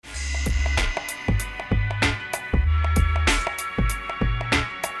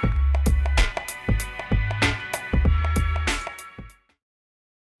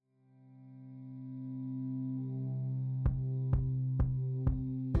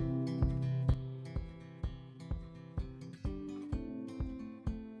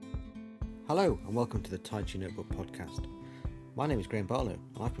Hello and welcome to the Tai Chi Notebook podcast. My name is Graham Barlow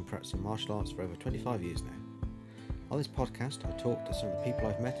and I've been practicing martial arts for over 25 years now. On this podcast I talk to some of the people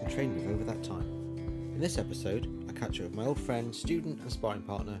I've met and trained with over that time. In this episode I catch up with my old friend, student and sparring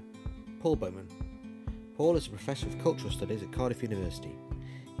partner, Paul Bowman. Paul is a professor of cultural studies at Cardiff University.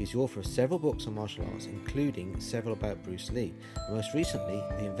 He's the author of several books on martial arts, including several about Bruce Lee, and most recently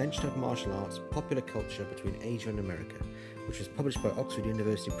The Invention of Martial Arts, Popular Culture Between Asia and America, which was published by Oxford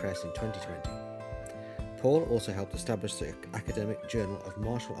University Press in 2020. Paul also helped establish the Academic Journal of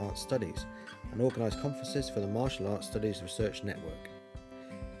Martial Arts Studies and organised conferences for the Martial Arts Studies Research Network.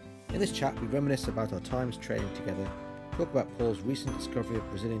 In this chat we reminisce about our times training together, talk about Paul's recent discovery of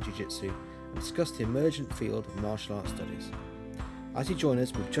Brazilian Jiu-Jitsu and discuss the emergent field of martial arts studies. As you join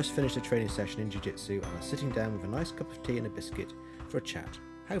us, we've just finished a training session in Jiu-Jitsu and are sitting down with a nice cup of tea and a biscuit for a chat.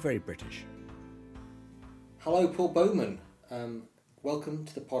 How very British. Hello Paul Bowman, welcome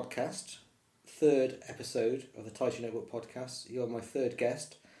to the podcast, third episode of the Tai Chi Notebook podcast. You're my third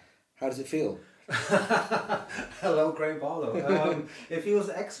guest. How does it feel? Hello Graham Barlow. It feels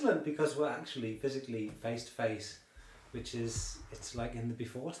excellent because we're actually physically face to face, which is, it's like in the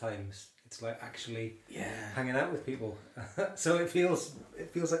before times. It's like actually hanging out with people. So it feels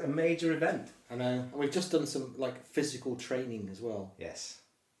like a major event. I know. And we've just done some like physical training as well. Yes.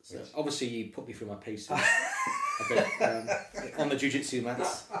 So obviously you put me through my paces a bit on the jiu-jitsu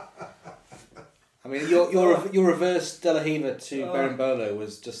mats. I mean, your reverse De La Riva to Berimbolo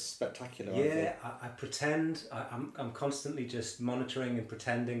was just spectacular. Yeah, I pretend. I'm constantly just monitoring and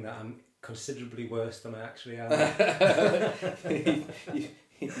pretending that I'm considerably worse than I actually am.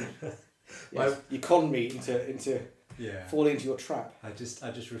 Yes, you con me into falling into your trap. I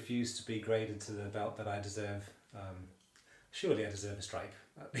just refuse to be graded to the belt that I deserve. Surely I deserve a stripe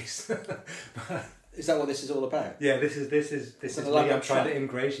at least. Is that what this is all about? Yeah, this is me. I'm trying to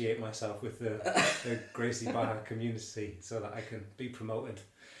ingratiate myself with the Gracie Barra community so that I can be promoted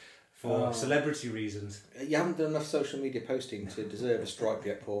for celebrity reasons. You haven't done enough social media posting to deserve a stripe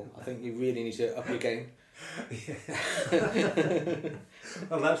yet, Paul. I think you really need to up your game.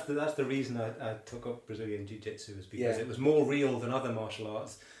 Well, that's the reason I took up Brazilian Jiu-Jitsu, is because it was more real than other martial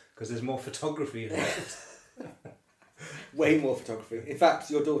arts, because there's more photography in it. Way more photography. In fact,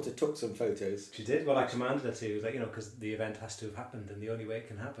 your daughter took some photos. She did. Well, I commanded her to, like, because the event has to have happened, and the only way it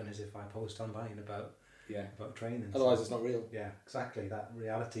can happen is if I post online about training. Otherwise, it's not real. Yeah, exactly. That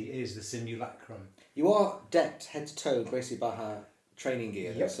reality is the simulacrum. You are decked head to toe Gracie Barra training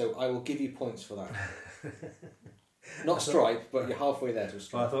gear, yep. So I will give you points for that. Not stripe, but you're halfway there to a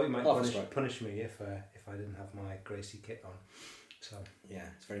stripe. Well, I thought you might punish me if I didn't have my Gracie kit on. So yeah,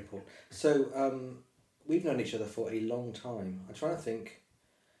 it's very important. So we've known each other for a long time. I'm trying to think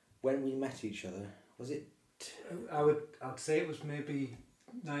when we met each other. Was it? I'd say it was maybe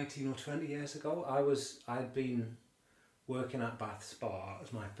 19 or 20 years ago. I'd been working at Bath Spa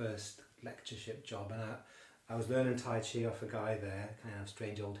as my first lectureship job, and I was learning Tai Chi off a guy there, kind of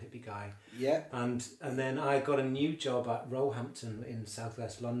strange old hippie guy. Yeah. And then I got a new job at Roehampton in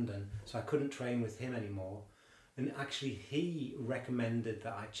southwest London, so I couldn't train with him anymore. And actually he recommended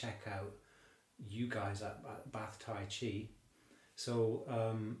that I check out you guys at Bath Tai Chi. So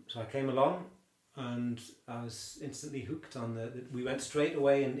I came along and I was instantly hooked on we went straight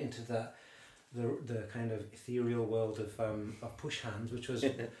away into the kind of ethereal world of push hands, which was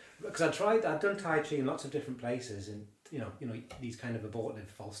because I'd done Tai Chi in lots of different places, and you know these kind of abortive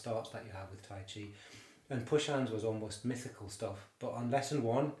false starts that you have with Tai Chi, and push hands was almost mythical stuff. But on lesson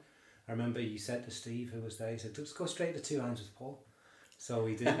 1, I remember you said to Steve, who was there, he said, just go straight to 2 hands with Paul. So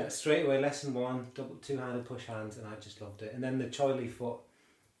we did straight away. Lesson 1, double 2-handed push hands, and I just loved it. And then the Choi Li foot,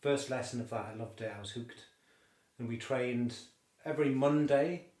 first lesson of that, I loved it. I was hooked, and we trained every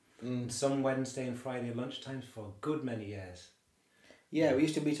Monday. And some Wednesday and Friday at lunchtimes for a good many years. Yeah, we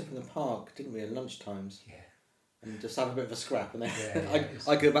used to meet up in the park, didn't we, at lunchtimes? Yeah. And just have a bit of a scrap, and then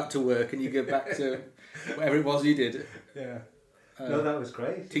I go back to work and you go back to whatever it was you did. Yeah. No, that was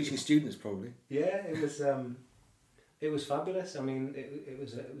great. Teaching students, probably. Yeah, it was fabulous. I mean, it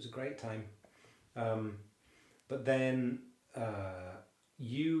was a great time. But then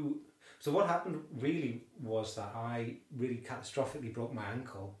so what happened really was that I really catastrophically broke my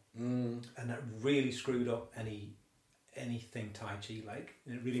ankle, and that really screwed up anything Tai Chi like.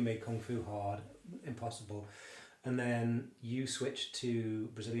 It really made Kung Fu hard, impossible. And then you switched to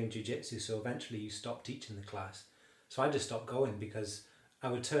Brazilian Jiu-Jitsu, so eventually you stopped teaching the class. So I just stopped going because I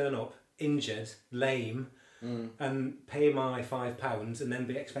would turn up injured, lame, and pay my £5 and then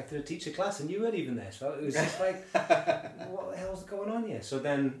be expected to teach a class, and you weren't even there. So it was just like, what the hell's going on here? So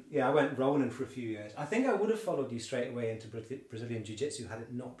then, I went rolling for a few years. I think I would have followed you straight away into Brazilian Jiu-Jitsu had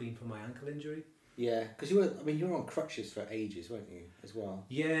it not been for my ankle injury. Yeah, because you were on crutches for ages, weren't you, as well?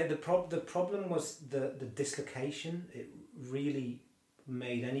 Yeah, the problem was the dislocation. It really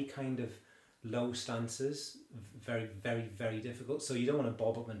made any kind of low stances very, very, very difficult. So you don't want to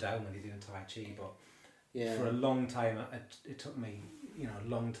bob up and down when you're doing Tai Chi, but for a long time, it took me, a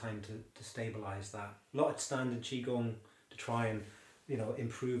long time to stabilise that. A lot of standing Qigong to try and,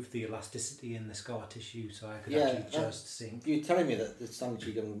 improve the elasticity in the scar tissue so I could actually just sink. You're telling me that the standing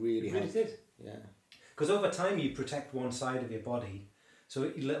Qigong really helped. Really did. Yeah. Because over time you protect one side of your body.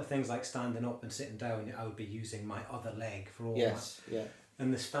 So little things like standing up and sitting down, I would be using my other leg for all that. Yeah.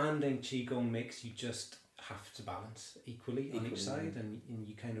 And the standing Qigong makes you just have to balance equally on each side, and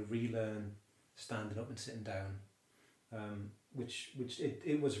you kind of relearn standing up and sitting down, which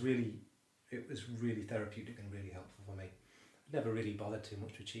it was really therapeutic and really helpful for me. I never really bothered too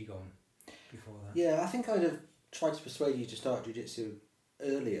much with Qigong before that. Yeah, I think I'd have tried to persuade you to start Jiu-Jitsu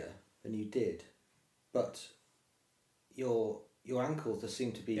earlier than you did, but your ankles just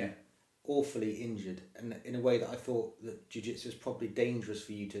seem to be awfully injured, and in a way that I thought that Jiu-Jitsu was probably dangerous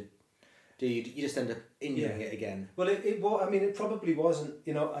for you to do. You just end up injuring it again. Well, it probably wasn't.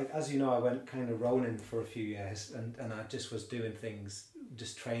 As you know, I went kind of rolling for a few years, and I just was doing things,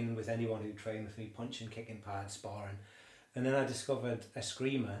 just training with anyone who trained with me, punching, kicking pads, sparring, and then I discovered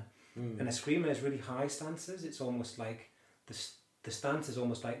Eskrima, and Eskrima is really high stances. It's almost like the stance is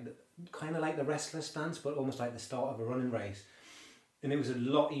almost like kind of like the wrestler stance, but almost like the start of a running race. And it was a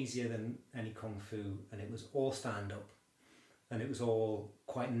lot easier than any Kung Fu, and it was all stand up, and it was all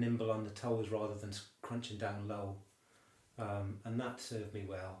quite nimble on the toes rather than crunching down low, and that served me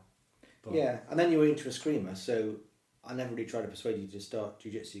well. But and then you were into Eskrima, so I never really tried to persuade you to start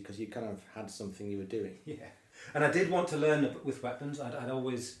Jiu-Jitsu because you kind of had something you were doing. Yeah, and I did want to learn with weapons. I'd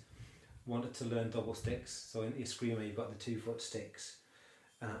always wanted to learn double sticks. So in Eskrima you've got the 2-foot sticks,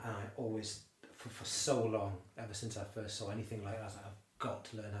 and I always, for so long, ever since I first saw anything like that, I was like, I've got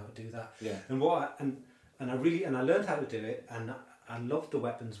to learn how to do that. Yeah. And I learned how to do it, and I loved the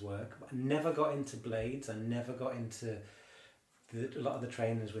weapons work, but I never got into blades. I never got into a lot of the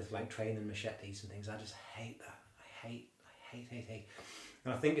trainers with like training machetes and things. I just hate that. I hate.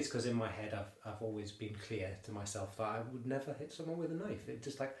 And I think it's because in my head I've always been clear to myself that I would never hit someone with a knife. It's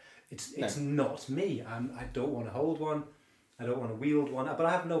just like it's not me. I don't want to hold one. I don't want to wield one, but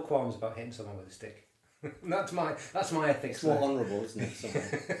I have no qualms about hitting someone with a stick. that's my ethics. It's more honourable, isn't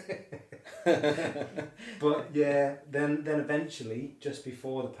it? But yeah, then eventually, just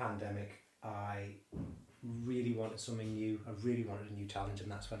before the pandemic, I really wanted something new. I really wanted a new challenge, and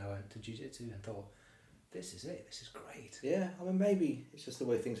that's when I went to Jiu-Jitsu and thought, this is it. This is great. Yeah, I mean, maybe it's just the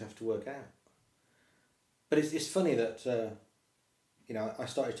way things have to work out. But it's funny that I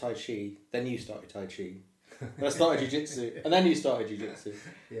started Tai Chi, then you started Tai Chi. And I started Jiu-Jitsu, and then you started Jiu-Jitsu.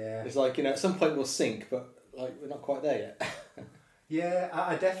 Yeah. It's like, at some point we'll sync, but like we're not quite there yet. Yeah,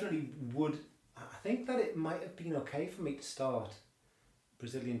 I definitely would. I think that it might have been okay for me to start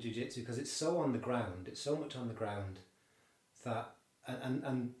Brazilian Jiu-Jitsu because it's so on the ground. It's so much on the ground that,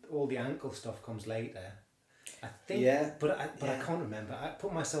 and all the ankle stuff comes later. I think. Yeah. But I can't remember. I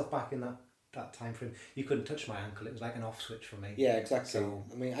put myself back in that time frame. You couldn't touch my ankle. It was like an off switch for me. Yeah, exactly. So,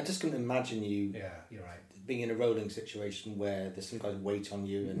 I mean, I just couldn't imagine you. Yeah, you're right. Being in a rolling situation where there's some kind of weight on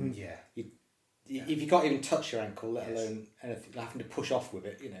you, and if you can't even touch your ankle, let alone anything, having to push off with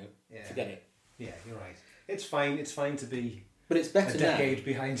it, forget it. Yeah, you're right. It's fine. It's fine to be. But it's better a decade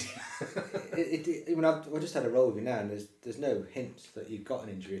behind you. I just had a roll with you now, and there's no hint that you've got an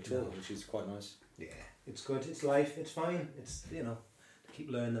injury at all, which is quite nice. Yeah, it's good. It's life. It's fine. It's keep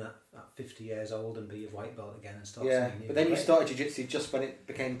learning at 50 years old and be a white belt again and start something new. But then you started Jiu-Jitsu just when it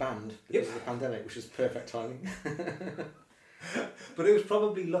became banned because of the pandemic, which was perfect timing. But it was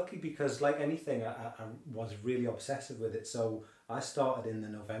probably lucky because, like anything, I was really obsessive with it. So I started in the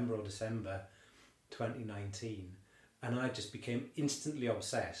November or December 2019, and I just became instantly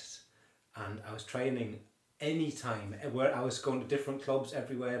obsessed. And I was training anytime, where I was going to different clubs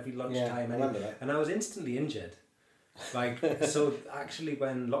everywhere, every lunchtime, I remember that. and I was instantly injured. So actually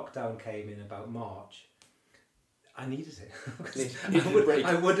when lockdown came in about March, I needed it.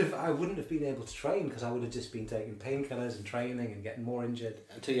 I wouldn't have been able to train because I would have just been taking painkillers and training and getting more injured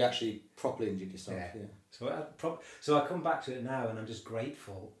until you actually properly injured yourself. Yeah. So I come back to it now, and I'm just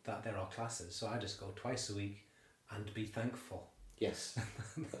grateful that there are classes. So I just go twice a week and be thankful. Yes.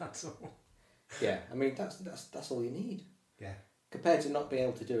 That's all. Yeah, I mean that's all you need. Yeah. Compared to not being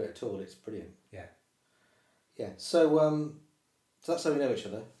able to do it at all, it's brilliant. Yeah. Yeah. So that's how we know each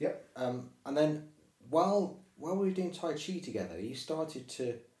other. Yep. And then while we were doing Tai Chi together, you started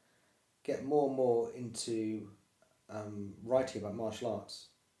to get more and more into writing about martial arts.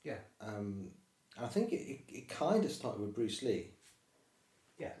 Yeah. And I think it kind of started with Bruce Lee.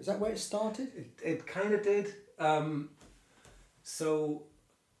 Yeah. Is that where it started? It kind of did. So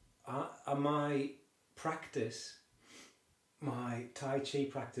my practice, my Tai Chi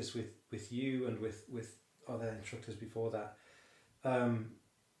practice with you and with other instructors before that,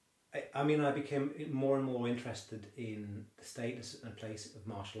 I became more and more interested in the status and place of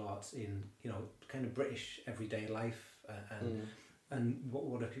martial arts in, kind of British everyday life and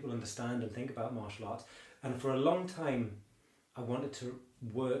what do people understand and think about martial arts. And for a long time, I wanted to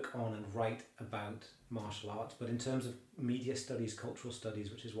work on and write about martial arts, but in terms of media studies, cultural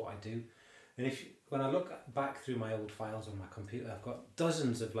studies, which is what I do. And when I look back through my old files on my computer, I've got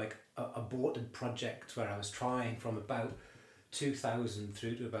dozens of aborted projects where I was trying from about 2000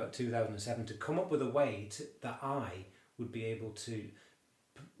 through to about 2007 to come up with a way that I would be able to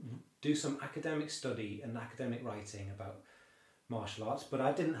do some academic study and academic writing about martial arts, but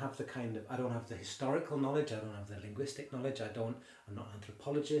I don't have the historical knowledge, I don't have the linguistic knowledge, I'm not an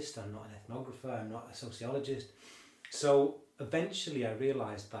anthropologist, I'm not an ethnographer, I'm not a sociologist. So eventually I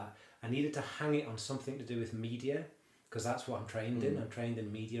realised that I needed to hang it on something to do with media, because that's what I'm trained in. I'm trained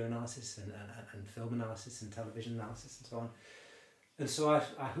in media analysis and film analysis and television analysis and so on. And so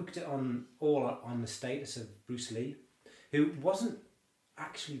I hooked it on the status of Bruce Lee, who wasn't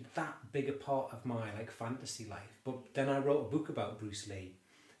actually that big a part of my fantasy life. But then I wrote a book about Bruce Lee,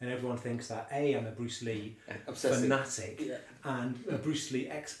 and everyone thinks that I'm a Bruce Lee fanatic and a Bruce Lee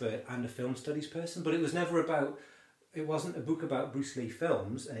expert and a film studies person. But it was never about. It wasn't a book about Bruce Lee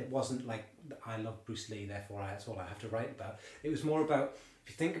films, and it wasn't like I love Bruce Lee, therefore that's all I have to write about. It was more about,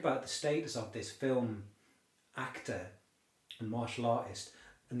 if you think about the status of this film actor and martial artist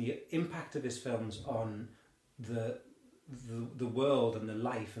and the impact of his films on the world and the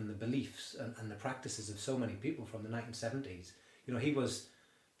life and the beliefs and the practices of so many people from the 1970s. He was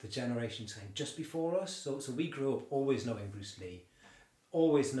the generation just before us, so we grew up always knowing Bruce Lee,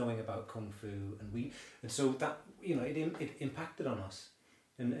 always knowing about Kung Fu, and so that it impacted on us,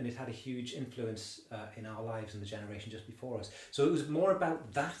 and it had a huge influence in our lives and the generation just before us. So it was more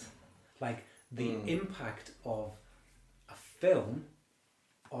about that, the impact of a film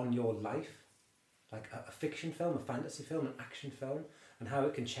on your life, like a fiction film, a fantasy film, an action film, and how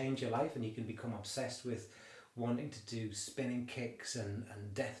it can change your life, and you can become obsessed with wanting to do spinning kicks and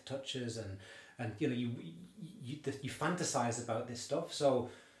death touches and you fantasize about this stuff. So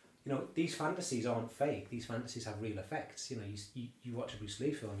these fantasies aren't fake. These fantasies have real effects. You watch a Bruce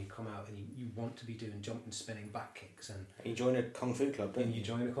Lee film, you come out and you want to be doing jumping, spinning, back kicks, and you join a Kung Fu club, don't you? You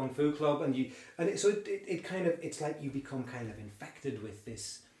join a Kung Fu club, it's like you become kind of infected with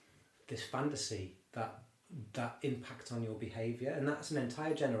this fantasy that impacts on your behaviour, and that's an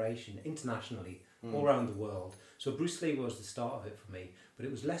entire generation internationally, all around the world. So Bruce Lee was the start of it for me, but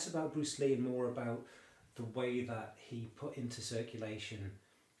it was less about Bruce Lee and more about the way that he put into circulation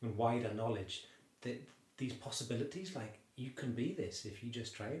and wider knowledge that these possibilities, you can be this if you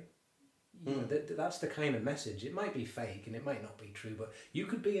just train. That's the kind of message. It might be fake and it might not be true, but you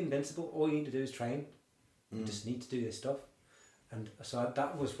could be invincible. All you need to do is train. You just need to do this stuff. And so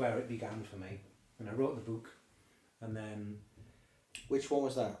that was where it began for me. And I wrote the book, and then... Which one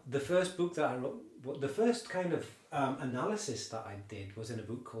was that? The first book that I wrote, the first kind of analysis that I did was in a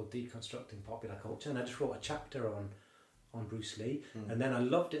book called Deconstructing Popular Culture, and I just wrote a chapter on Bruce Lee, and then I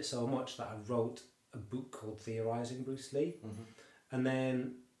loved it so much that I wrote a book called Theorizing Bruce Lee, and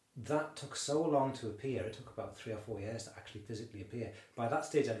then that took so long to appear. It took about 3 or 4 years to actually physically appear. By that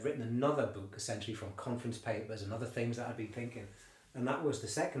stage I'd written another book, essentially from conference papers and other things that I'd been thinking, and that was the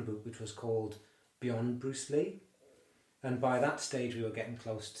second book, which was called Beyond Bruce Lee. And by that stage we were getting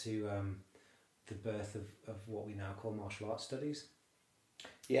close to the birth of what we now call martial arts studies.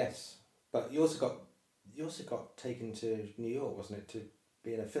 Yes, but you also got taken to New York, wasn't it, to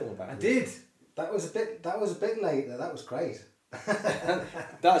be in a film about it? I did. That was a bit late. That was great.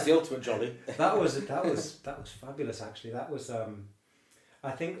 That was the ultimate jolly. that was fabulous, actually. That was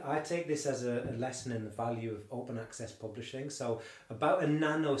I think I take this as a lesson in the value of open access publishing. So about a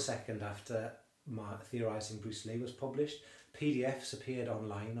nanosecond after my Theorizing Bruce Lee was published, PDFs appeared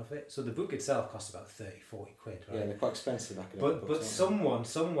online of it. So the book itself cost about 30-40 quid, right? Yeah, they're quite expensive. But someone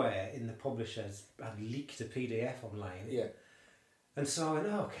somewhere in the publishers had leaked a PDF online. Yeah. And so I went,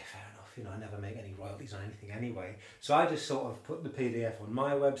 okay, fair enough. I never make any royalties on anything anyway. So I just sort of put the PDF on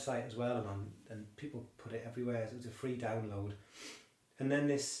my website as well, and people put it everywhere. So it was a free download. And then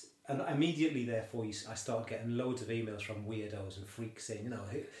this and immediately, therefore, I started getting loads of emails from weirdos and freaks saying, you know,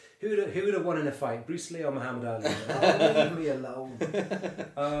 who would have won in a fight, Bruce Lee or Muhammad Ali? Oh, leave me alone.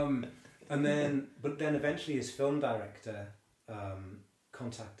 But then eventually his film director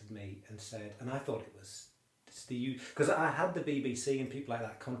contacted me and said, and I thought it was because I had the BBC and people like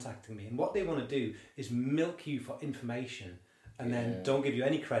that contacting me, and what they want to do is milk you for information. And then don't give you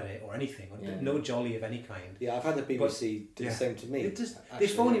any credit or anything, or no jolly of any kind. Yeah, I've had the BBC do the same to me. They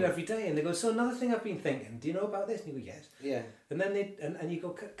phone you every day and they go, so another thing I've been thinking, do you know about this? And you go, yes. Yeah. And then and you go,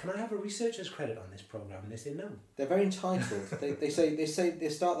 can I have a researcher's credit on this programme? And they say no. They're very entitled. they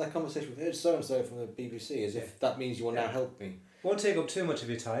start their conversation with, here's so-and-so from the BBC, as if that means you will now help me. Won't take up too much of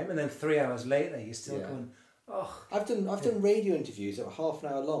your time, and then 3 hours later you're still going, oh. I've done radio interviews that were half an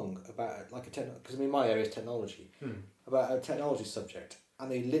hour long about like because my area is technology. About a technology subject,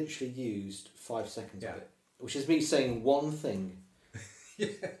 and they literally used 5 seconds of it, which is me saying one thing,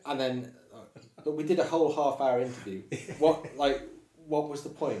 and then, but we did a whole half-hour interview. What was the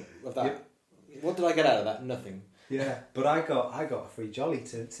point of that? Yep. What did I get out of that? Nothing. Yeah, but I got a free jolly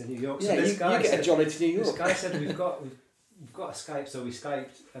to New York. So yeah, you get a jolly to New York. This guy said we've got a Skype, so we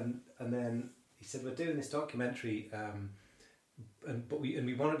Skyped, and then he said we're doing this documentary. But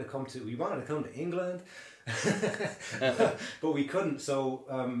we wanted to come to England, but we couldn't. So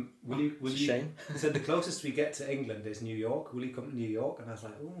will you? Shame. He said the closest we get to England is New York. Will you come to New York? And I was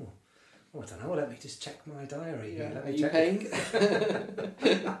like, oh, I don't know. Let me just check my diary. Yeah. Let me Are check you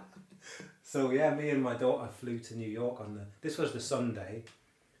paying? So yeah, me and my daughter flew to New York this was the Sunday.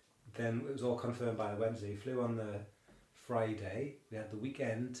 Then it was all confirmed by the Wednesday. We flew on the Friday. We had the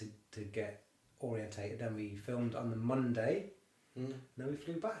weekend to get orientated. Then we filmed on the Monday. Then we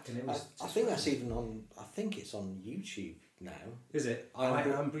flew back, and it was. I think that's even on. I think it's on YouTube now. Is it? I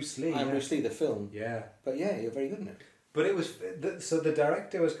am Bruce Lee. I am Bruce Lee, the film. Yeah. But yeah, you're very good at it. But it was so the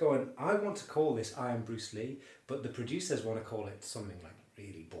director was going, I want to call this I Am Bruce Lee, but the producers want to call it something like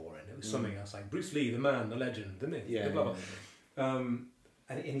really boring. It was something else like Bruce Lee, the man, the legend, the myth, blah blah blah.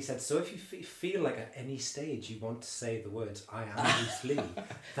 And he said, so if you feel like at any stage you want to say the words I am Bruce Lee,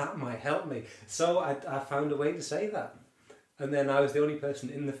 that might help me. So I found a way to say that. And then I was the only person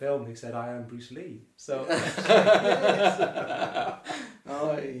in the film who said I am Bruce Lee. So,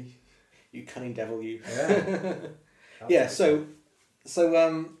 oh, you cunning devil, you. Yeah. Yeah. So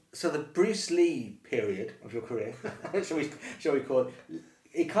the Bruce Lee period of your career, shall we call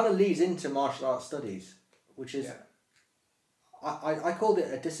it kind of leads into martial arts studies, which is. Yeah. I called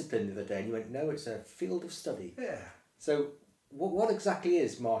it a discipline the other day, and you went, no, it's a field of study. Yeah. So what exactly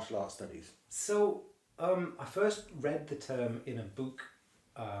is martial arts studies? So. I first read the term in a book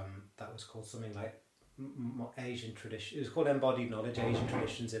that was called something like Asian Tradition. It was called Embodied Knowledge: Asian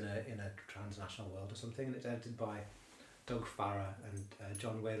Traditions in a Transnational World or something, and it's edited by Doug Farrar and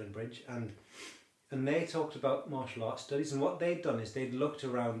John Wayland Bridge, and they talked about martial arts studies. And what they'd done is they'd looked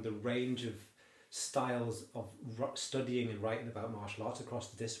around the range of styles of studying and writing about martial arts across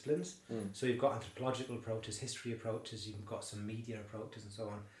the disciplines. So you've got anthropological approaches, history approaches, you've got some media approaches, and so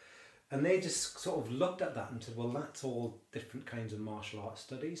on. And they just sort of looked at that and said, well, that's all different kinds of martial arts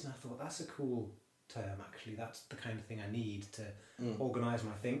studies. And I thought, that's a cool term, actually. That's the kind of thing I need to organise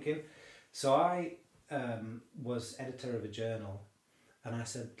my thinking. So I was editor of a journal, and I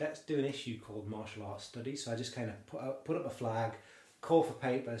said, let's do an issue called Martial Arts Studies. So I just kind of put up a flag, call for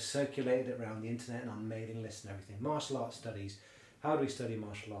papers, circulated it around the internet and on mailing lists and everything. Martial Arts Studies. How do we study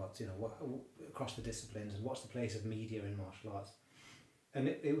martial arts? You know, what, across the disciplines, and what's the place of media in martial arts? And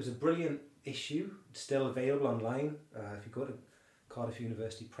it was a brilliant issue, still available online. If you go to Cardiff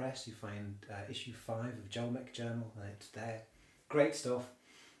University Press, you find issue 5 of Jomek Journal, and it's there. Great stuff.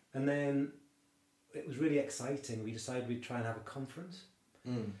 And then it was really exciting. We decided we'd try and have a conference.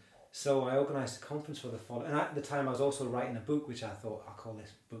 So I organised a conference for the following. And at the time, I was also writing a book, which I thought, I'll call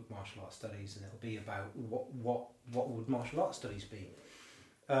this book Martial Arts Studies, and it'll be about what would martial arts studies be?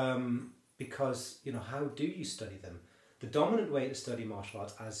 Because, you know, how do you study them? The dominant way to study martial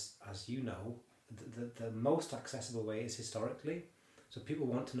arts, as you know, the most accessible way is historically. So people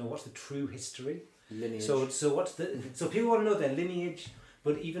want to know what's the true history. Lineage. So people want to know their lineage,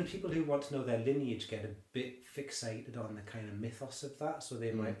 but even people who want to know their lineage get a bit fixated on the kind of mythos of that. So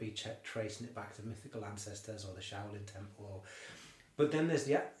they might be tracing it back to mythical ancestors or the Shaolin Temple. But then there's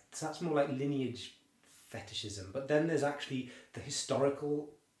that's more like lineage fetishism. But then there's actually the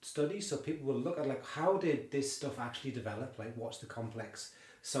historical studies, so people will look at like, how did this stuff actually develop, like what's the complex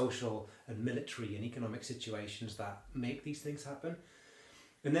social and military and economic situations that make these things happen.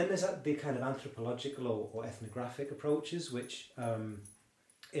 And then there's the kind of anthropological or ethnographic approaches, which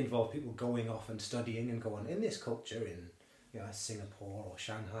involve people going off and studying and going, in this culture in like Singapore or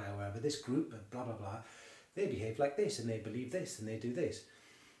Shanghai or wherever, this group of blah blah blah, they behave like this and they believe this and they do this.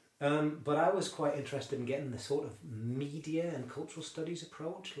 But I was quite interested in getting the sort of media and cultural studies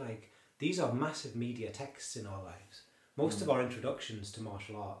approach. Like, these are massive media texts in our lives. Most of our introductions to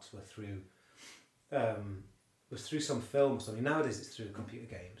martial arts were through some films. I mean, nowadays it's through computer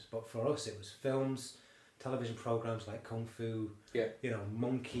games, but for us it was films, television programs like Kung Fu,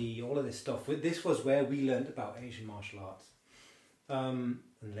 Monkey, all of this stuff. This was where we learned about Asian martial arts. And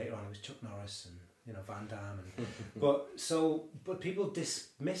later on it was Chuck Norris and Van Damme, but people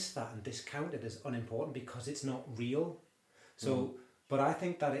dismiss that and discount it as unimportant because it's not real. So, but I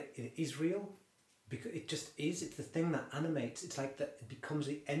think that it is real, because it just is. It's the thing that animates. It's like that. It becomes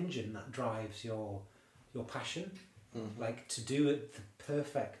the engine that drives your passion. Like, to do it the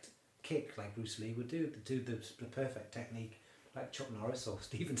perfect kick like Bruce Lee would do, to do the perfect technique like Chuck Norris or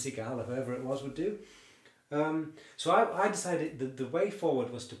Steven Seagal or whoever it was would do. So I decided the way forward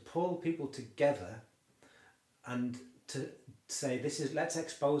was to pull people together and to say, let's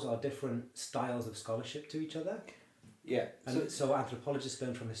expose our different styles of scholarship to each other. Yeah. And so anthropologists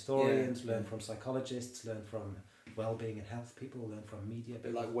learn from historians, learn from psychologists, learn from well-being and health people, learn from media. A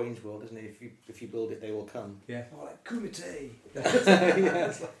bit like Wayne's World, isn't it? If you build it, they will come. Yeah. Oh, like Kumite.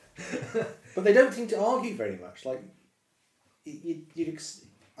 Yeah. But they don't seem to argue very much. Like,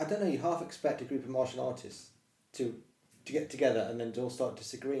 I don't know, you half expect a group of martial artists to get together and then to all start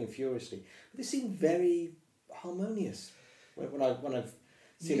disagreeing furiously. But they seem very harmonious when I've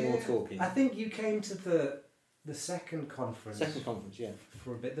seen them all talking. I think you came to the second conference. Second conference, yeah.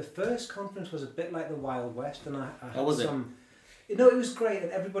 For a bit. The first conference was a bit like the Wild West, and I had was some... it was great,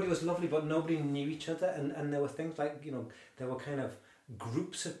 and everybody was lovely, but nobody knew each other, and there were things like, there were kind of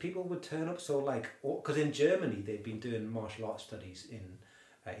groups of people would turn up, so like, because in Germany they'd been doing martial arts studies in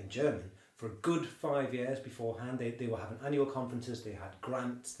German for a good 5 years beforehand. They were having annual conferences, they had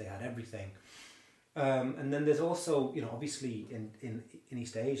grants, they had everything. And then there's also, obviously in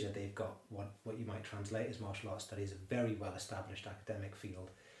East Asia, they've got what you might translate as martial arts studies, a very well-established academic field.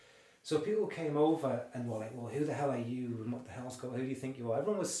 So people came over and were like, well, who the hell are you and what the hell's going on? Who do you think you are?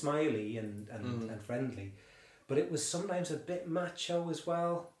 Everyone was smiley and friendly, but it was sometimes a bit macho as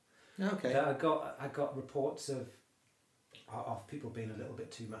well. Okay. I got reports of people being a little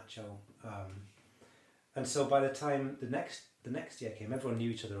bit too macho. And so by the time the next year came, everyone knew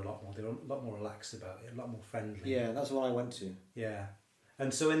each other a lot more. They were a lot more relaxed about it, a lot more friendly. Yeah, that's what I went to. Yeah.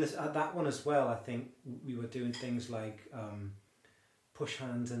 And so at that one as well, I think we were doing things like push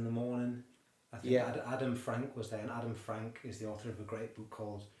hands in the morning. I think Adam Frank was there, and Adam Frank is the author of a great book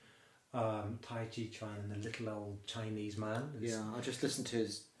called Tai Chi Chuan and the Little Old Chinese Man. I just listened to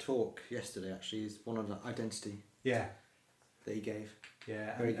his talk yesterday, actually. He's one on the identity that he gave.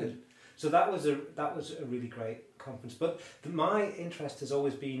 Yeah. Very good. So that was a really great conference. But my interest has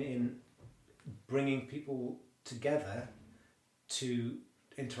always been in bringing people together to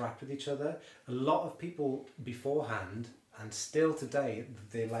interact with each other. A lot of people beforehand, and still today,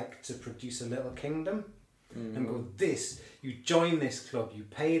 they like to produce a little kingdom and go, you join this club, you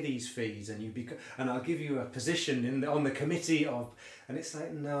pay these fees, and I'll give you a position on the committee of, and it's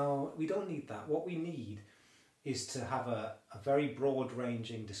like, no, we don't need that. What we need is to have a very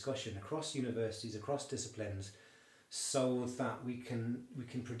broad-ranging discussion across universities, across disciplines, so that we can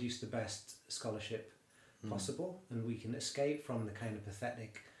produce the best scholarship possible, and we can escape from the kind of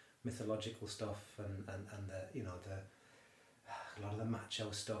pathetic mythological stuff and the a lot of the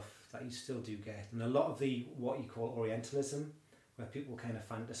macho stuff that you still do get, and a lot of the what you call Orientalism, where people kind of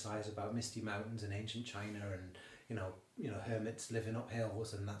fantasize about misty mountains in ancient China and hermits living up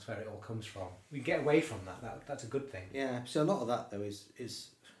hills, and that's where it all comes from. We get away from that. That's a good thing. Yeah, so a lot of that though is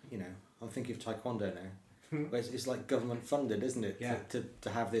I'm thinking of Taekwondo now, where it's like government funded, isn't it? Yeah. To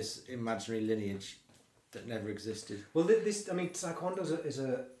have this imaginary lineage that never existed. Well, Taekwondo is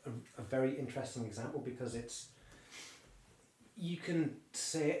a very interesting example, because you can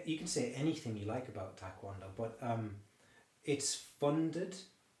say anything you like about Taekwondo, but it's funded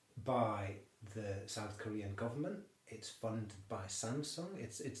by the South Korean government. It's funded by Samsung.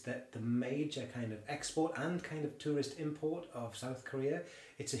 It's the major kind of export and kind of tourist import of South Korea.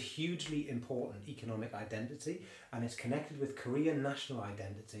 It's a hugely important economic identity, and it's connected with Korean national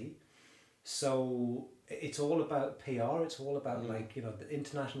identity. So it's all about PR. It's all about the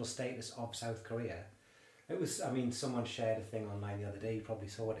international status of South Korea. It was. I mean, someone shared a thing online the other day. You probably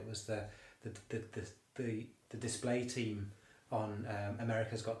saw it. It was the display team on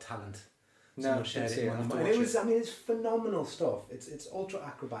America's Got Talent. Someone shared it on and it was. I mean, it's phenomenal stuff. It's ultra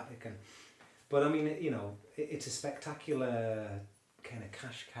acrobatic but I mean, it's a spectacular kind of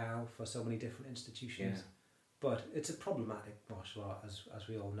cash cow for so many different institutions. but it's a problematic martial art, as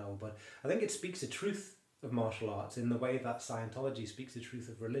we all know. But I think it speaks the truth of martial arts in the way that Scientology speaks the truth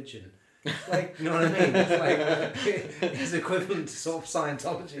of religion. It's like, you know what I mean? It's like it's equivalent to sort of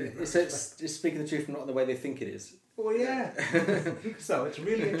Scientology. So it's speaking the truth, not the way they think it is. Well, yeah. I think so. It's a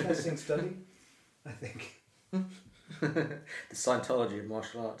really interesting study, I think. The Scientology of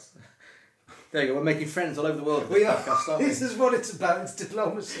martial arts. There you go. We're making friends all over the world. We are. Podcast, aren't we? This is what it's about. It's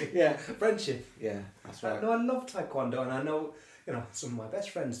diplomacy. Yeah. Friendship. Yeah, that's right. No, I love Taekwondo, and I know, you know, some of my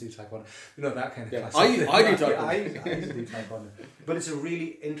best friends do Taekwondo. You know, that kind of Yeah. classic. I do Taekwondo. I used to do Taekwondo. But it's a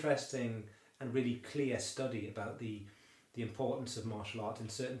really interesting and really clear study about the importance of martial art in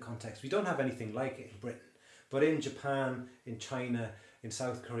certain contexts. We don't have anything like it in Britain, but in Japan, in China, in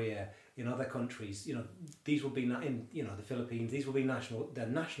South Korea, in other countries, you know, these will be in, you know, the Philippines. These will be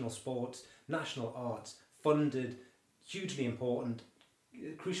national sports, national arts, funded, hugely important,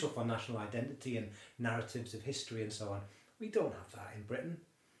 crucial for national identity and narratives of history and so on. We don't have that in Britain.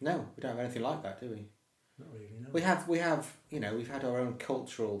 No, we don't have anything like that, do we? Not really, no. We have, you know, we've had our own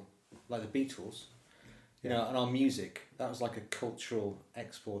cultural, like the Beatles, you know, and our music. That was like a cultural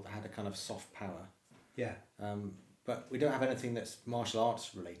export that had a kind of soft power. Yeah. But we don't have anything that's martial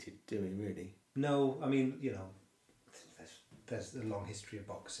arts related, do we, really? No, I mean, you know, there's a long history of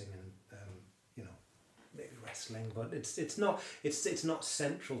boxing and, you know, maybe wrestling, but it's not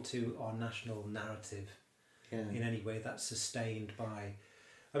central to our national narrative in any way. That's sustained by,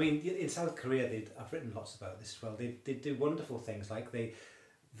 I mean, in South Korea, I've written lots about this as well. They do wonderful things, like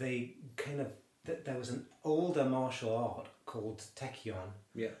they kind of, there was an older martial art called Taekyon,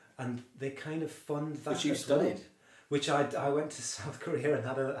 and they kind of fund that. Which you as well. studied. Which I went to South Korea and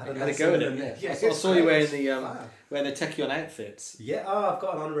had a Had a go at them. Yeah, I saw you wearing the Wow. Taekyon outfits. Yeah, I've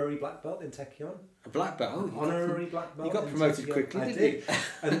got an honorary black belt in Taekyon. A black belt. Oh, Honorary black belt. You got in promoted Taekyon. quickly, I didn't did. you?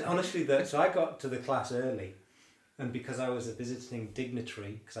 And honestly, so I got to the class early, and because I was a visiting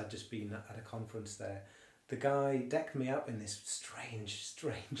dignitary, because I'd just been at a conference there, the guy decked me up in this strange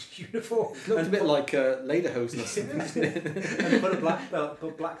uniform. It looked a bit like Lederhosen or something. And put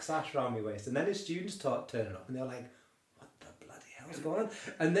a black sash around my waist, and then his students started turning up, and they were like, "What's going on?"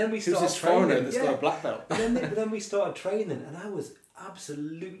 And then we Who's started this foreigner training. that's got a black belt? And then we started training, and I was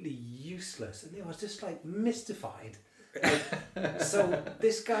absolutely useless, and I was just like mystified. Like, so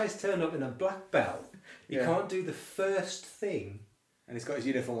this guy's turned up in a black belt. He can't do the first thing, and he's got his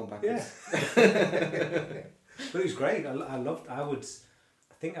uniform on backwards. Yeah. But it was great. I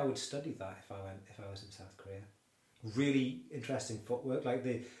think I would study that if I was in South Korea. Really interesting footwork. Like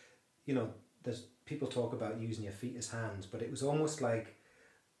there's people talk about using your feet as hands, but it was almost like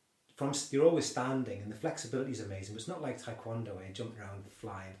you're always standing, and the flexibility is amazing. But it's not like Taekwondo where you're jumping around,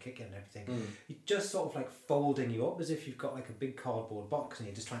 flying, kicking, and everything. You're just sort of like folding you up as if you've got like a big cardboard box, and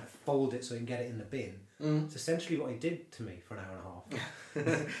you're just trying to fold it so you can get it in the bin. It's essentially what he did to me for an hour and a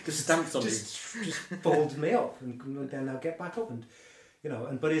half. Just stamped on just folded me up, and then I'll get back up, and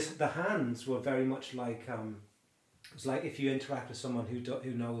but the hands were very much like it was like if you interact with someone who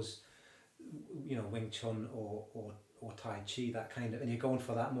knows, Wing Chun or Tai Chi, that kind of, and you're going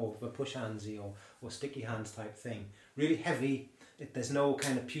for that more of a push handsy or sticky hands type thing. Really heavy. There's no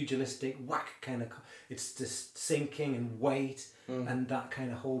kind of pugilistic whack kind of. It's just sinking and weight and that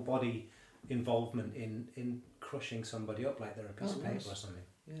kind of whole body involvement in crushing somebody up like they're a piece of paper or something.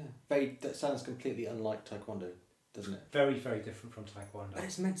 Yeah, that sounds completely unlike Taekwondo, doesn't it? Very, very different from Taekwondo. But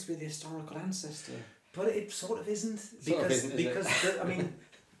it's meant to be the historical ancestor. But it sort of isn't, because I mean,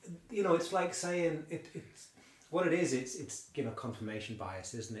 it's like saying it's what it is. It's confirmation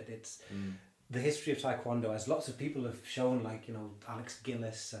bias, isn't it? It's the history of Taekwondo, as lots of people have shown, like Alex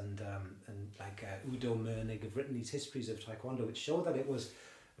Gillis and like Udo Mernig have written these histories of Taekwondo, which show that it was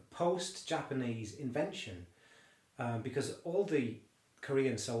a post-Japanese invention, because all the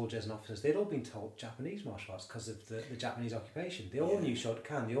Korean soldiers and officers, they'd all been taught Japanese martial arts because of the Japanese occupation. They all knew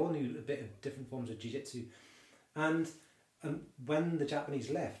Shotokan, they all knew a bit of different forms of jiu-jitsu. And when the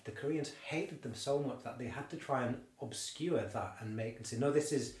Japanese left, the Koreans hated them so much that they had to try and obscure that and say, no,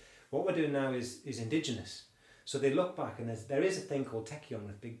 this is, what we're doing now is indigenous. So they look back, and there is a thing called Taekyon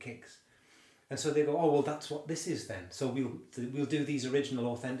with big kicks. And so they go, oh, well, that's what this is then. So we'll do these original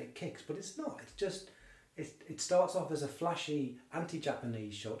authentic kicks. But it's not, it's just, it starts off as a flashy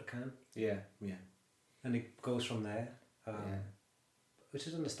anti-Japanese Shotokan. Yeah. And it goes from there, which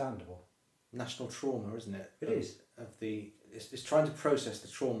is understandable. National trauma, isn't it? It is. It's trying to process the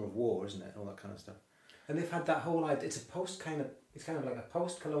trauma of war, isn't it? All that kind of stuff. And they've had that whole idea. It's kind of like a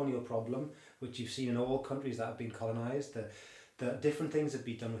post-colonial problem, which you've seen in all countries that have been colonised. The different things have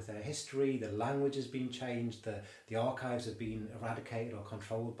been done with their history. The language has been changed. The archives have been eradicated or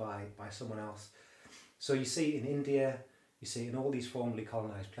controlled by someone else. So you see in India, you see in all these formerly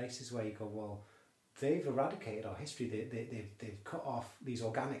colonized places where you go, well, they've eradicated our history. They've cut off these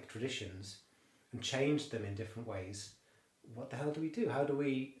organic traditions and changed them in different ways. What the hell do we do? How do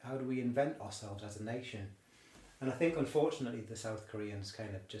we invent ourselves as a nation? And I think, unfortunately, the South Koreans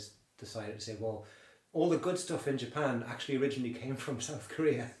kind of just decided to say, well, all the good stuff in Japan actually originally came from South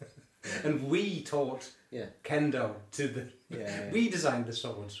Korea. And we taught kendo to the... We designed the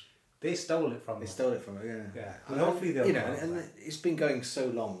swords. They stole it from They us. stole it from it, Yeah. And hopefully they'll... and it's been going so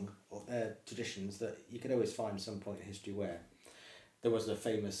long, traditions, that you can always find some point in history where there was a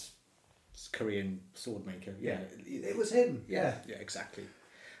famous Korean sword maker. Yeah. It was him. Yeah, exactly.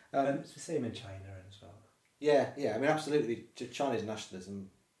 And it's the same in China as well. Yeah. I mean, absolutely. Chinese nationalism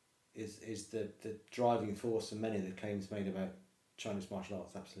is the driving force in many of the claims made about Chinese martial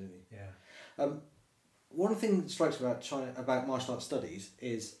arts. Absolutely. Yeah. One thing that strikes me about martial arts studies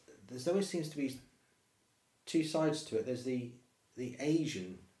is there's always seems to be two sides to it. There's the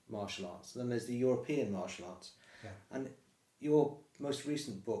Asian martial arts, and then there's the European martial arts. Yeah. And your most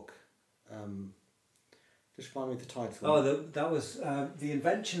recent book, just remind me of the title. Oh, that was The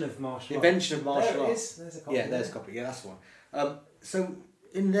Invention of Martial Arts. The Invention of Martial There's Arts. a copy. Yeah, there's a copy. Yeah, that's the one. So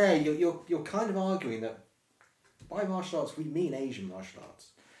in there, you're kind of arguing that by martial arts we mean Asian martial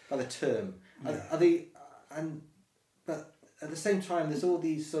arts by the term. Yeah. But at the same time, there's all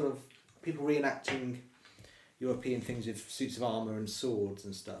these sort of people reenacting European things with suits of armour and swords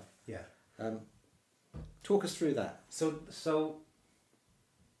and stuff. Yeah. Talk us through that. So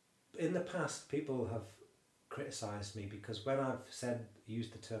in the past, people have criticised me because when I've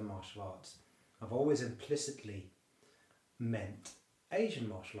used the term martial arts, I've always implicitly meant Asian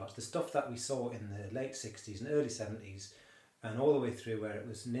martial arts, the stuff that we saw in the late 60s and early 70s and all the way through, where it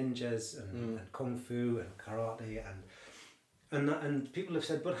was ninjas and kung fu and karate and people have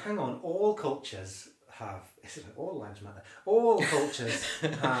said, but hang on, all cultures have, is it like all lives matter? All cultures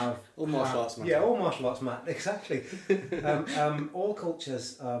have... all martial arts matter. Yeah, all martial arts matter, exactly. All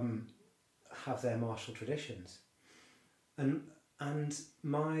cultures have their martial traditions. And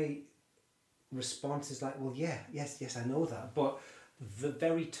my response is like, well, yes, I know that, but the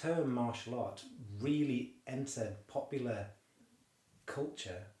very term martial art really entered popular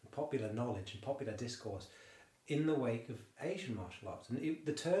culture, popular knowledge and popular discourse in the wake of Asian martial arts. And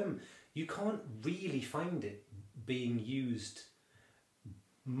the term, you can't really find it being used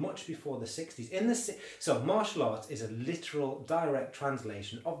much before the 60s. So martial arts is a literal direct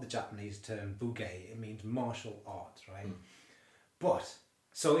translation of the Japanese term bugei. It means martial arts, right? But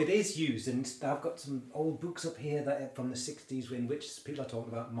so it is used, and I've got some old books up here that from the 60s in which people are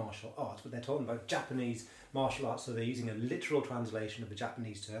talking about martial arts, but they're talking about Japanese martial arts, so they're using a literal translation of the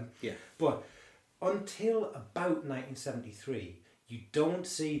Japanese term. Yeah. But until about 1973, you don't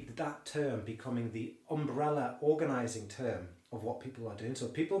see that term becoming the umbrella organising term of what people are doing. So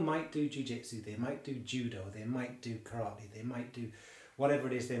people might do jiu-jitsu, they might do judo, they might do karate, they might do whatever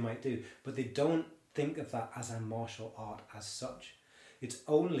it is they might do, but they don't think of that as a martial art as such. It's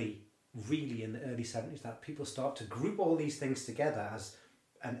only really in the early 70s that people start to group all these things together as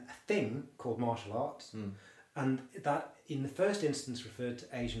a thing called martial arts. And that in the first instance referred to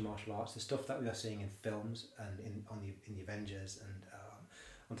Asian martial arts, the stuff that we are seeing in films and in the Avengers and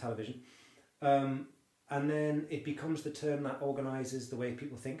on television. And then it becomes the term that organises the way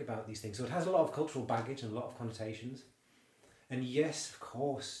people think about these things. So it has a lot of cultural baggage and a lot of connotations. And yes, of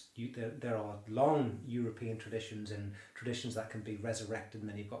course, there are long European traditions and traditions that can be resurrected, and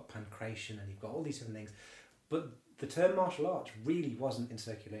then you've got pancration and you've got all these different things. But the term martial arts really wasn't in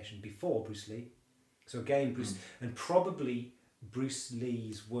circulation before Bruce Lee. So again, and probably Bruce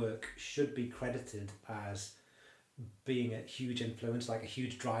Lee's work should be credited as being a huge influence, like a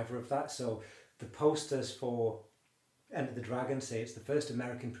huge driver of that. So the posters for Enter the Dragon say it's the first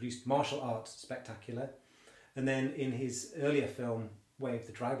American-produced martial arts spectacular. And then in his earlier film, Way of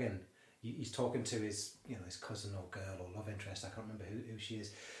the Dragon, he's talking to his cousin or girl or love interest, I can't remember who she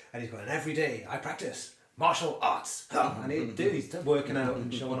is, and he's going, every day I practice martial arts. And he's working out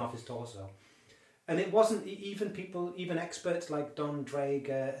and showing off his torso. And it wasn't, even experts like Don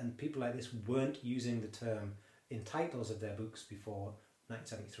Draeger and people like this weren't using the term in titles of their books before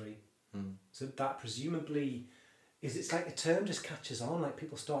 1973. So that presumably it's like a term just catches on, like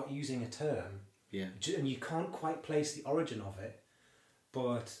people start using a term. Yeah. And you can't quite place the origin of it,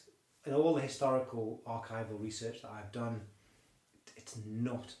 but in all the historical archival research that I've done, it's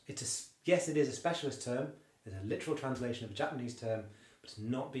not. Yes, it is a specialist term. It's a literal translation of a Japanese term, but it's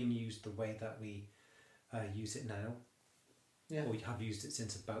not being used the way that we use it now. Yeah. Or we have used it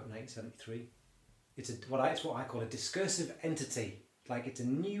since about 1973. It's what I call a discursive entity. Like it's a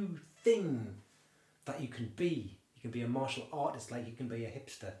new thing that you can be. You can be a martial artist like you can be a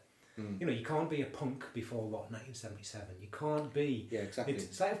hipster. You know, you can't be a punk before, 1977. You can't be... Yeah, exactly.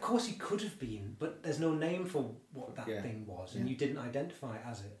 It's like, of course you could have been, but there's no name for what that thing was, and you didn't identify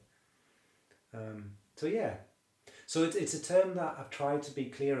as it. So it's a term that I've tried to be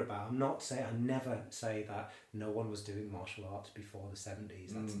clear about. I never say that no one was doing martial arts before the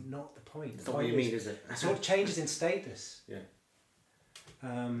 70s. That's not the point. That's not what you mean, is it? It sort of changes in status. Yeah.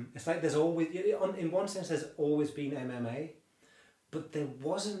 It's like there's always... In one sense, there's always been MMA, but there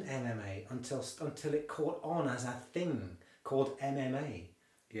wasn't MMA until it caught on as a thing called MMA.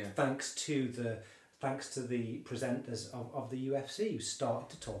 Yeah. Thanks to the presenters of the UFC who started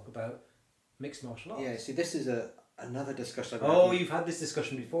to talk about mixed martial arts. Yeah. See, this is another discussion. You've had this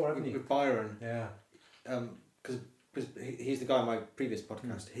discussion before, haven't you? With Byron. Yeah. Because he's the guy on my previous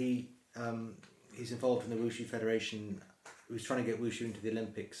podcast. He's involved in the Wushu Federation. He was trying to get Wushu into the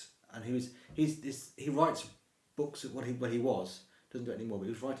Olympics, and he writes books. What he was. Doesn't do it anymore, but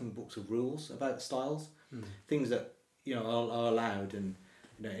he was writing books of rules about styles, things that are allowed and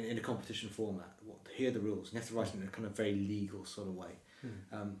in a competition format. Here are the rules, and you have to write it in a kind of very legal sort of way.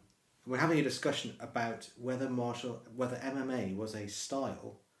 We're having a discussion about whether MMA was a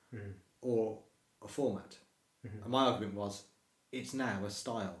style or a format, and my argument was it's now a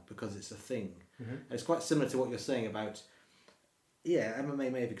style because it's a thing. And it's quite similar to what you're saying about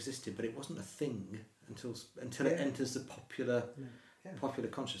MMA may have existed, but it wasn't a thing until it enters the popular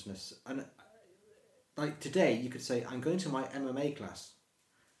consciousness. And like today, you could say, "I'm going to my MMA class,"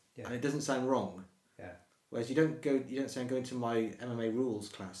 and it doesn't sound wrong. Yeah. Whereas you don't say, "I'm going to my MMA rules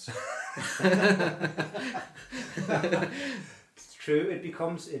class." It's true. It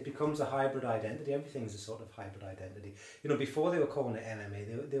becomes a hybrid identity. Everything's a sort of hybrid identity. Before they were calling it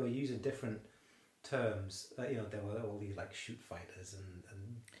MMA, they were using different terms. There were all these like shoot fighters and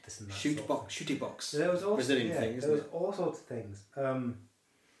this and that. Shooty box. There was also Brazilian thing. There was all sorts of things.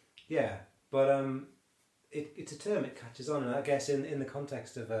 It's a term. It catches on, and I guess in the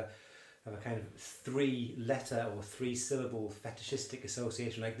context of a kind of 3-letter or 3-syllable fetishistic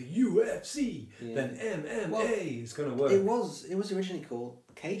association like the UFC, then MMA is going to work. It was originally called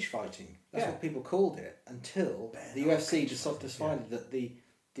cage fighting. That's what people called it until the UFC decided that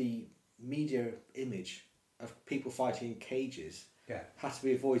the media image of people fighting in cages had to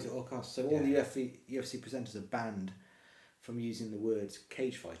be avoided at all costs. So all the UFC presenters are banned from using the words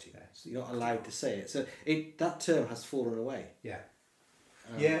cage fighting. Yeah. So you're not allowed to say it. So that term has fallen away. Yeah.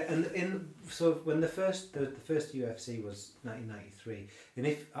 And when the first UFC was 1993, and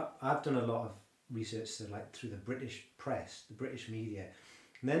if I've done a lot of research through the British press, the British media,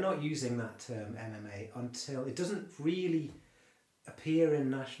 and they're not using that term MMA until it doesn't really appear in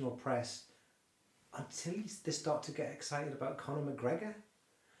national press until they start to get excited about Conor McGregor.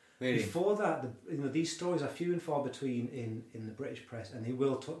 Really? Before that, these stories are few and far between in the British press, and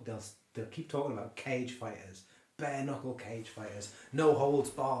they'll keep talking about cage fighters, bare knuckle cage fighters, no holds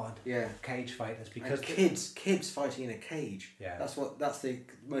barred cage fighters, because kids fighting in a cage. Yeah, that's the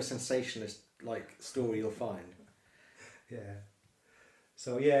most sensationalist story you'll find. Yeah.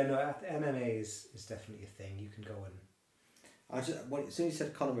 So MMA is definitely a thing. You can go and. As soon as you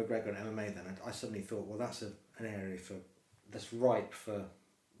said Conor McGregor and MMA, then I suddenly thought, well, that's an area that's ripe for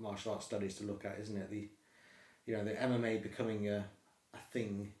martial arts studies to look at, isn't it? The MMA becoming a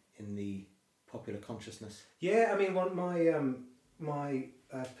thing in the popular consciousness. Yeah, I mean, my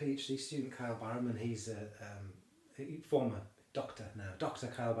PhD student Kyle Barrowman, he's a former doctor now, Dr.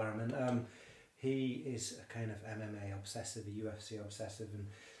 Kyle Barrowman. He is a kind of MMA obsessive, a UFC obsessive,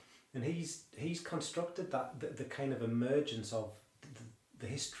 and he's constructed that the kind of emergence of the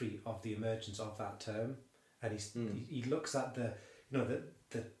history of the emergence of that term, and he looks at the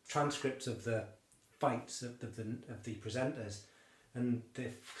transcripts of the fights of the presenters, and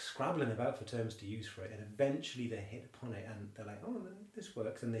they're scrabbling about for terms to use for it, and eventually they hit upon it, and they're like, oh, this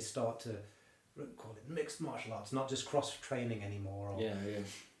works, and they start to call it mixed martial arts, not just cross training anymore, or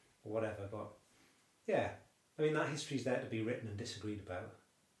whatever. But I mean, that history's there to be written and disagreed about.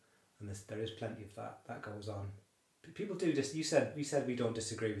 And there is plenty of that goes on. People do just. You said we don't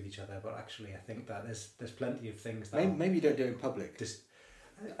disagree with each other, but actually I think that there's plenty of things that maybe you don't do it in public.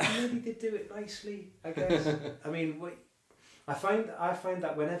 Maybe they do it nicely, I guess. I mean, I find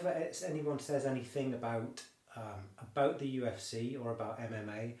that whenever anyone says anything about the UFC or about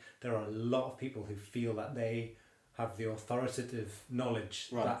MMA, there are a lot of people who feel that they have the authoritative knowledge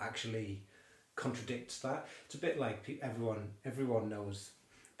that actually contradicts that. It's a bit like everyone knows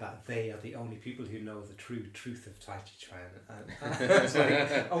that they are the only people who know the true truth of Tai Chi Chuan. And it's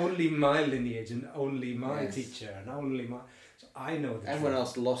like only my lineage and only my teacher and only my... I know the Everyone truth.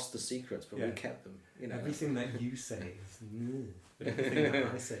 else lost the secrets, but we Yeah. kept them. You know. Everything that you say is but everything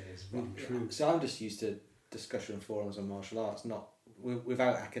that I say is really true. So I'm just used to discussion forums on martial arts, not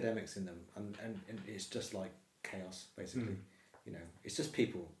without academics in them, and it's just like chaos basically. You know, it's just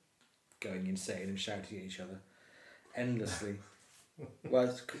people going insane and shouting at each other endlessly.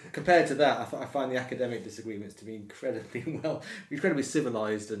 Well, compared to that, I find the academic disagreements to be incredibly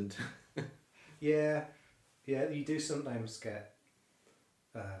civilized and. Yeah, you do sometimes get,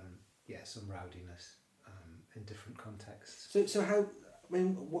 some rowdiness in different contexts. So how? I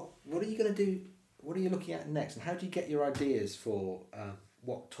mean, what are you going to do? What are you looking at next, and how do you get your ideas for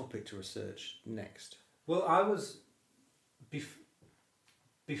what topic to research next? Well, I was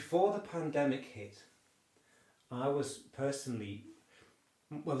before the pandemic hit. I was personally.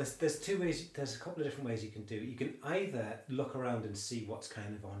 Well, there's two ways. There's a couple of different ways you can do it. You can either look around and see what's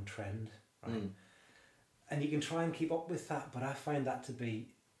kind of on trend, right? And you can try and keep up with that, but I find that to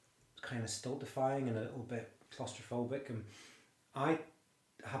be kind of stultifying and a little bit claustrophobic. And I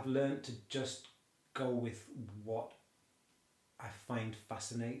have learned to just go with what I find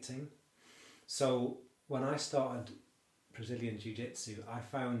fascinating. So when I started Brazilian Jiu-Jitsu, I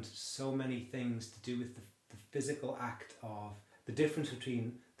found so many things to do with the physical act of the difference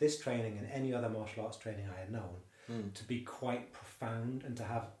between this training and any other martial arts training I had known to be quite profound and to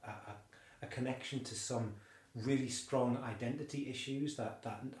have a connection to some really strong identity issues that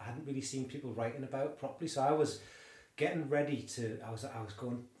I hadn't really seen people writing about properly. So I was getting ready to, I was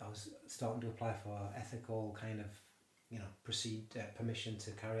starting to apply for ethical kind of, permission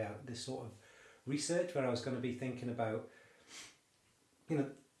to carry out this sort of research where I was going to be thinking about,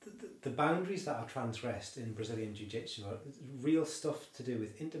 the boundaries that are transgressed in Brazilian Jiu-Jitsu are real stuff to do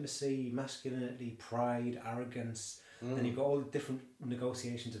with intimacy, masculinity, pride, arrogance. Then you've got all the different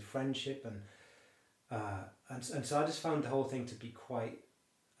negotiations of friendship and so I just found the whole thing to be quite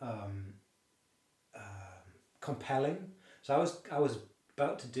compelling. So I was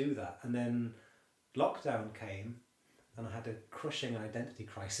about to do that, and then lockdown came, and I had a crushing identity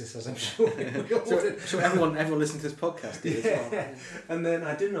crisis, as I'm sure we all did. So everyone listening to this podcast did as well. And then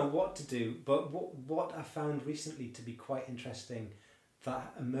I didn't know what to do, but what I found recently to be quite interesting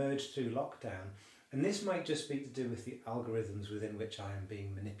that emerged through lockdown, and this might just be to do with the algorithms within which I am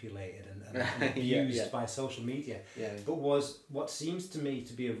being manipulated and abused by social media, but was what seems to me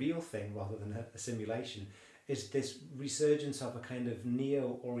to be a real thing rather than a simulation, is this resurgence of a kind of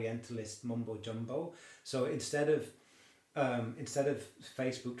neo-orientalist mumbo-jumbo. So instead of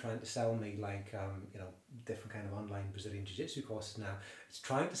Facebook trying to sell me different kind of online Brazilian Jiu-Jitsu courses now, it's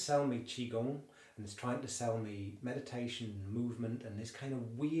trying to sell me Qigong, and it's trying to sell me meditation, movement, and this kind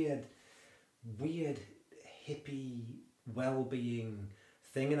of weird hippie well-being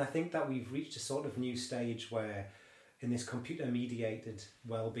thing. And I think that we've reached a sort of new stage where in this computer-mediated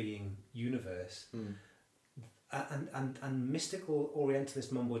well-being universe, and mystical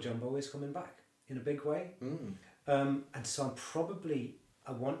orientalist mumbo-jumbo is coming back in a big way. And so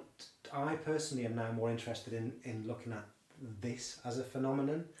I personally am now more interested in looking at this as a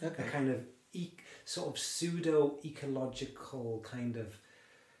phenomenon, a kind of sort of pseudo-ecological kind of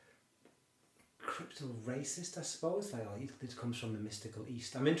crypto-racist, I suppose. This comes from the mystical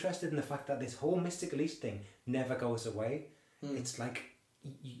East. I'm interested in the fact that this whole mystical East thing never goes away. It's like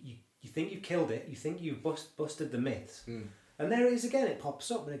you think you've killed it, you think you've busted the myths, and there it is again. It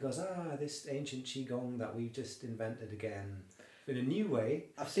pops up and it goes, this ancient Qigong that we've just invented again in a new way.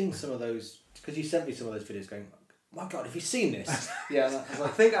 I've seen some of those, because you sent me some of those videos going, my God, have you seen this? I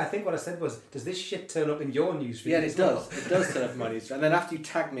think what I said was, does this shit turn up in your newsfeed? Yeah, it does. It does turn up in my newsfeed. And then after you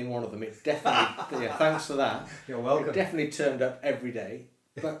tagged me in one of them, it definitely, thanks for that. You're welcome. It definitely turned up every day.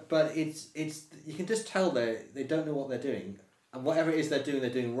 But it's you can just tell they don't know what they're doing, and whatever it is they're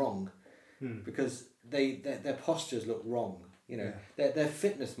doing wrong, because their postures look wrong. They're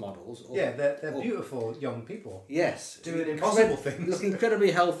fitness models. They're beautiful young people. Yes, doing impossible things. Look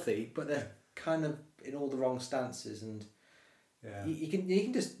incredibly healthy, but they're kind of in all the wrong stances, and you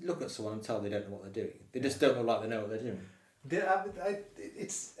can just look at someone and tell they don't know what they're doing. They just don't look like they know what they're doing.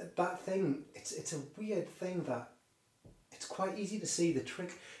 It's that thing. It's a weird thing that it's quite easy to see the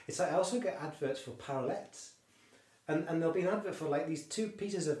trick. It's like I also get adverts for parallettes. And there'll be an advert for like these two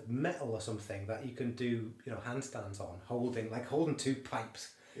pieces of metal or something that you can do, handstands on, holding two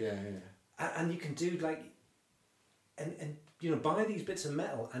pipes. And you can do and buy these bits of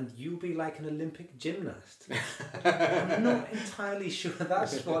metal and you'll be like an Olympic gymnast. I'm not entirely sure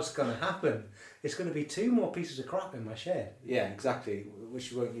that's what's going to happen. It's going to be two more pieces of crap in my shed. Yeah, exactly,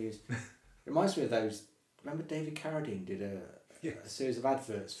 which you won't use. Reminds me of those. Remember David Carradine did a series of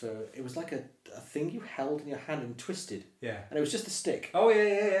adverts for. It was like a thing you held in your hand and twisted, Yeah. and it was just a stick. Oh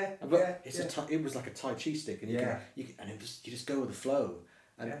yeah. But Yeah, it's yeah. it was like a Tai Chi stick, and Yeah. and it was you just go with the flow,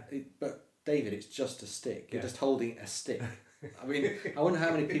 and Yeah. but David, it's just a stick. You're Yeah. just holding a stick. I mean, I wonder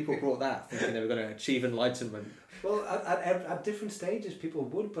how many people brought that thinking they were going to achieve enlightenment. Well, at different stages, people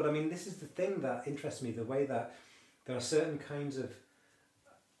would, but I mean, this is the thing that interests me: the way that there are certain kinds of,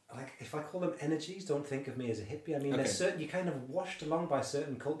 like, if I call them energies, don't think of me as a hippie. I mean, Okay. there's certain, you kind of washed along by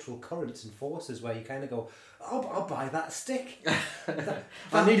certain cultural currents and forces where you kind of go, I'll buy that stick.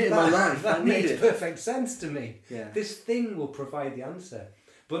 I need it in my life. That I need makes it. perfect sense to me. Yeah. This thing will provide the answer.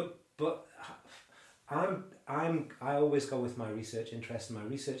 But I always go with my research interests, and my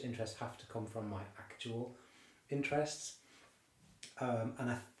research interests have to come from my actual interests. And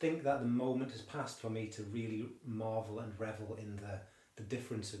I think that the moment has passed for me to really marvel and revel in the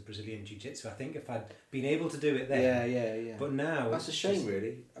difference of Brazilian Jiu-Jitsu. I think if I'd been able to do it then, Yeah. but now That's a shame,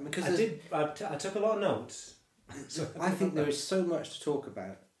 really. I mean, because I took a lot of notes. So I think there is so much to talk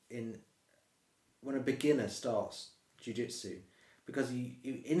about in when a beginner starts jiu-jitsu, because you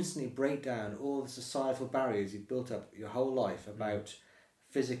instantly break down all the societal barriers you've built up your whole life about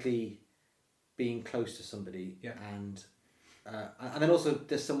physically being close to somebody, Yeah. and then also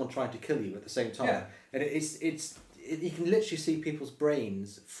there's someone trying to kill you at the same time, Yeah. and you can literally see people's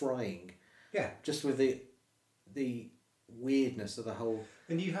brains frying Yeah. just with the weirdness of the whole.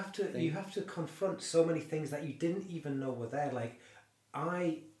 And you have to confront so many things that you didn't even know were there. Like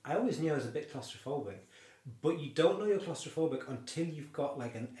I always knew I was a bit claustrophobic, but you don't know you're claustrophobic until you've got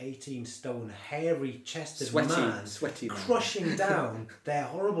like an 18-stone hairy chested man sweaty man. crushing down their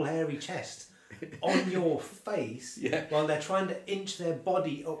horrible hairy chest on your face, Yeah. while they're trying to inch their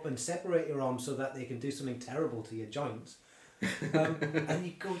body up and separate your arms so that they can do something terrible to your joints. And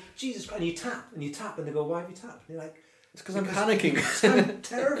you go, Jesus Christ, and you tap and they go, why have you tapped? And you're like, It's because I'm panicking. I'm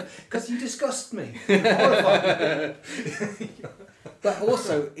terrible, because you disgust me. Horrified. But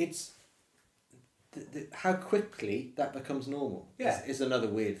also, it's how quickly that becomes normal. Yeah. is another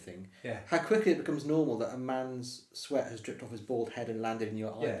weird thing. Yeah. How quickly it becomes normal that a man's sweat has dripped off his bald head and landed in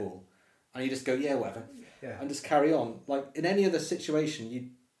your Yeah. eyeball, and you just go, yeah, whatever, Yeah. and just carry on. Like in any other situation,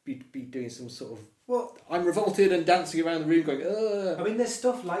 you'd be doing some sort of. Well, I'm revolted and dancing around the room, going, ugh. I mean, there's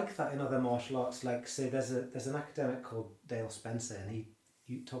stuff like that in other martial arts. Like, say, there's an academic called Dale Spencer, and he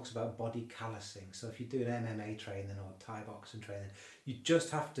talks about body callousing. So if you do an MMA training or Thai boxing training, you just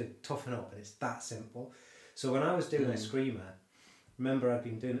have to toughen up, and it's that simple. So when I was doing a screamer, remember I'd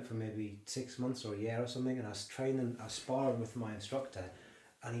been doing it for maybe 6 months or a year or something, and I was sparring with my instructor,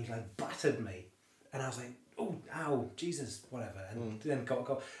 and he like battered me, and I was like, oh, ow, Jesus, whatever, and then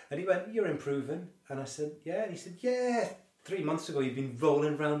go, and he went, you're improving, and I said, yeah, and he said, yeah, 3 months ago you've been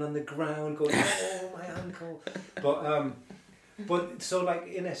rolling around on the ground going, oh, my ankle, but so like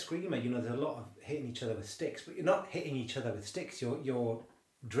in eskrima, there's a lot of hitting each other with sticks, but you're not hitting each other with sticks, you're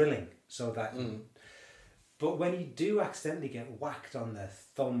drilling, so that but when you do accidentally get whacked on the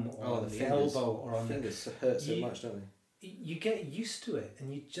thumb or on the elbow or on the fingers hurt so much, don't they? you get used to it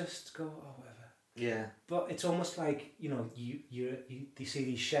and you just go, oh, whatever. Yeah. But it's almost like, you see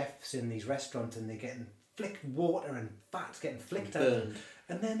these chefs in these restaurants and they're getting flicked water and fat's getting flicked out of them,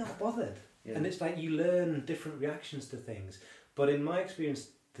 and they're not bothered. Yeah. And it's like you learn different reactions to things. But in my experience,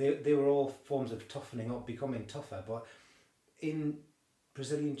 they were all forms of toughening up, becoming tougher. But in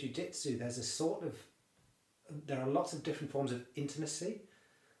Brazilian Jiu-Jitsu, there are lots of different forms of intimacy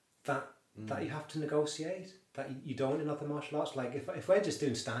that you have to negotiate, that you don't in other martial arts. Like if we're just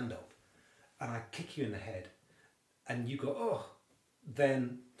doing stand-up and I kick you in the head and you go, oh,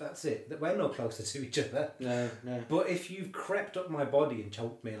 then that's it. That we're no closer to each other. No. But if you've crept up my body and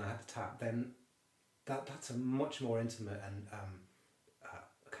choked me and I had to tap, then that's a much more intimate and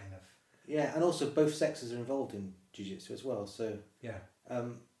kind of... Yeah, and also both sexes are involved in jiu-jitsu as well. So yeah.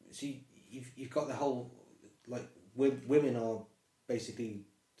 So you've got the whole, like, women are basically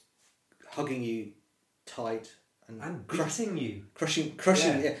hugging you tight and crushing you, crushing.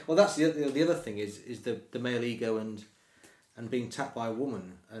 Yeah. Well, that's the other thing is the male ego and being tapped by a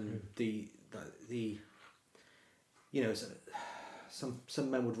woman, and the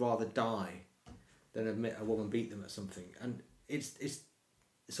some men would rather die than admit a woman beat them at something, and it's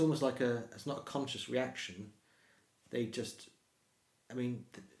almost like it's not a conscious reaction. They just, I mean,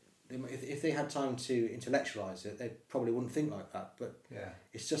 if they had time to intellectualize it, they probably wouldn't think like that. But yeah,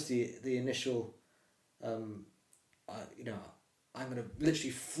 it's just the initial, I'm going to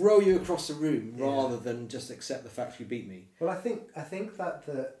literally throw you across the room rather than just accept the fact you beat me. Well, I think that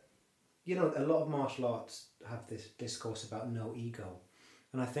a lot of martial arts have this discourse about no ego,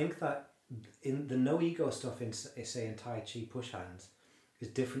 and I think that in the no ego stuff in say in Tai Chi push hands is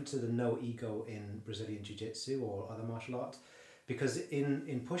different to the no ego in Brazilian Jiu-Jitsu or other martial arts, because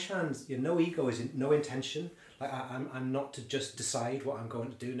in push hands your no ego is no intention. Like I'm not to just decide what I'm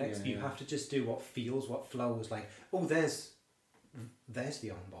going to do next. You have to just do what feels, what flows. Like, oh, there's the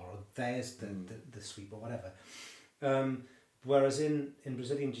armbar, or there's the sweep, or whatever. Whereas in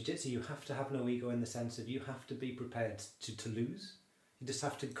Brazilian Jiu-Jitsu you have to have no ego, in the sense of you have to be prepared to lose. You just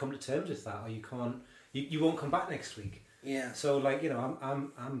have to come to terms with that, or you can't. You won't come back next week. Yeah. So like, you know,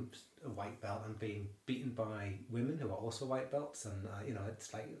 I'm a white belt. I'm being beaten by women who are also white belts, and you know,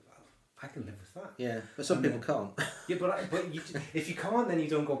 it's like I can live with that. Yeah, but some people can't. Yeah, but if you can't, then you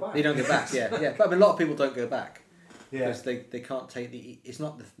don't go back. You don't go back. Yeah. But I mean, a lot of people don't go back. Yeah. Because they can't take it's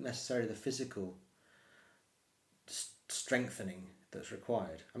not necessarily the physical strengthening that's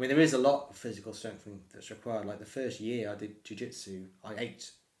required. I mean, there is a lot of physical strengthening that's required. Like the first year I did jiu-jitsu, I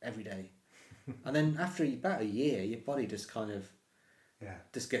ate every day. And then after about a year, your body just kind of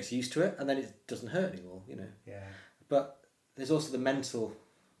just gets used to it, and then it doesn't hurt anymore, you know. Yeah. But there's also the mental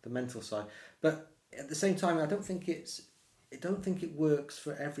side. But at the same time, I don't think it works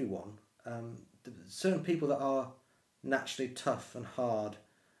for everyone. Certain people that are naturally tough and hard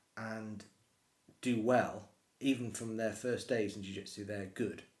and do well, even from their first days in jiu-jitsu, they're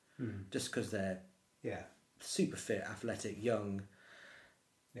good. Just because they're super fit, athletic, young.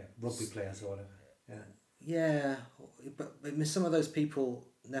 Yeah, rugby players or whatever. Yeah. Yeah, but I mean, some of those people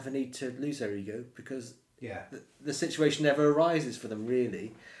never need to lose their ego, because the situation never arises for them,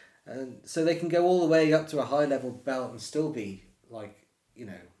 really. And so they can go all the way up to a high level belt and still be like, you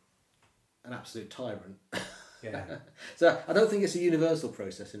know, an absolute tyrant. Yeah. So I don't think it's a universal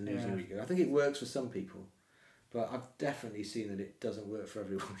process in losing ego. I think it works for some people, but I've definitely seen that it doesn't work for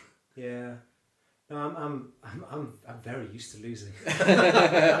everyone. Yeah. No, I'm very used to losing.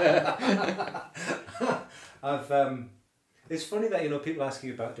 It's funny that, you know, people ask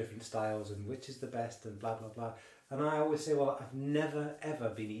you about different styles and which is the best and blah blah blah, and I always say, well, I've never ever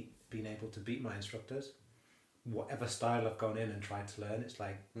been able to beat my instructors, whatever style I've gone in and tried to learn. It's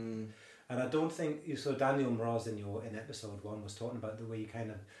like, and I don't think you. So Daniel Mraz in episode 1 was talking about the way you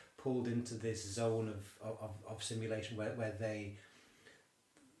kind of pulled into this zone of simulation where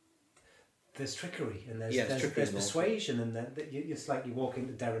there's trickery and there's persuasion, and then it's like you walk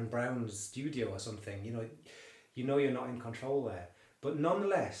into Darren Brown's studio or something. You know you're not in control there, but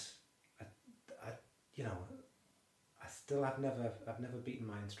nonetheless, I've never beaten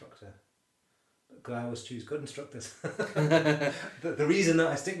my instructor. Because I always choose good instructors. the reason that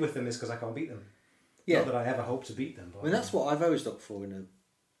I stick with them is because I can't beat them. Yeah. Not that I ever hope to beat them. But I mean, that's what I've always looked for in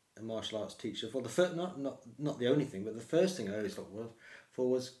a martial arts teacher. Well, the first, not the only thing, but the first thing I always looked for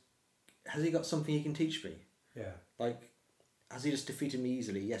was, has he got something he can teach me? Yeah. Like, has he just defeated me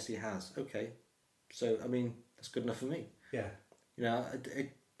easily? Yes, he has. Okay. So, I mean, that's good enough for me. Yeah. You know,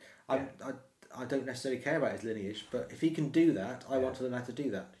 I don't necessarily care about his lineage, but if he can do that, I want to learn how to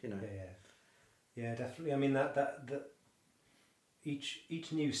do that, you know. Yeah, definitely. I mean, that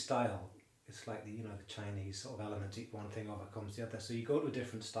each new style, it's like the Chinese sort of element, one thing overcomes the other. So you go to a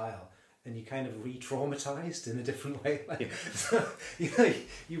different style and you kind of re-traumatized in a different way. Like, so,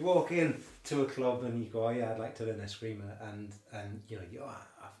 you walk in to a club and you go, oh yeah, I'd like to learn Eskrima, and I've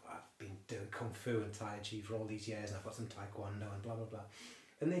been doing Kung Fu and Tai Chi for all these years, and I've got some Taekwondo and blah blah blah,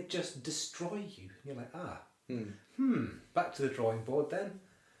 and they just destroy you. And you're like, back to the drawing board then.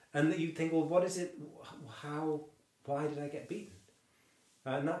 And you think, well, what is it? Why did I get beaten?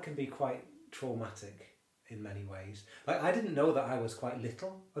 And that can be quite traumatic in many ways. Like, I didn't know that I was quite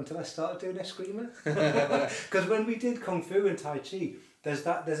little until I started doing Eskrima. Because when we did Kung Fu and Tai Chi, there's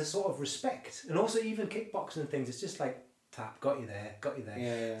a sort of respect. And also even kickboxing and things, it's just like, tap, got you there.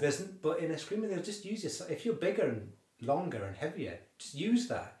 Yeah. But in Eskrima, they'll just use your... If you're bigger and longer and heavier, just use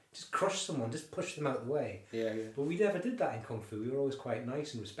that. Just crush someone, just push them out of the way. Yeah. But we never did that in Kung Fu. We were always quite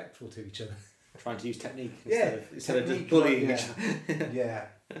nice and respectful to each other. Trying to use technique instead of just bullying each other. Yeah.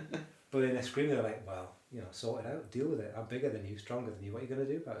 But in Eskrima, they're like, well, sort it out, deal with it. I'm bigger than you, stronger than you. What are you going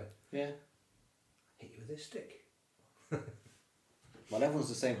to do about it? Yeah. Hit you with this stick. Well, everyone's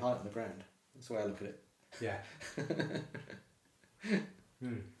the same height on the ground. That's the way I look at it. Yeah.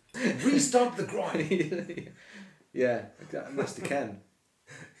 Restart the grind. Yeah, Master Ken.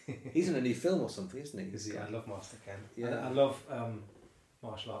 He's in a new film or something, isn't he? Is he? I love Master Ken. Yeah. I love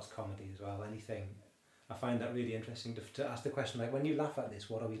martial arts comedy as well. Anything. I find that really interesting to ask the question, like, when you laugh at this,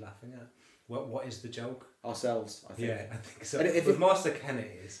 what are we laughing at? What is the joke? Ourselves, I think. Yeah, I think so. With Master Ken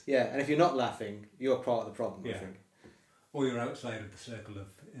it is. Yeah, and if you're not laughing, you're part of the problem, I think. Or you're outside of the circle of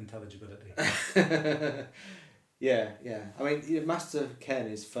intelligibility. Yeah. I mean, Master Ken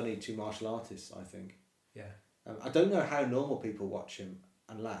is funny to martial artists, I think. Yeah. I don't know how normal people watch him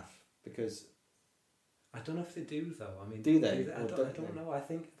and laugh, because... I don't know if they do though. I mean, Do they? I Or don't don't they? know. I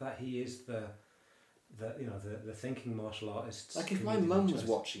think that he is the the thinking martial artist. Like, if my mum was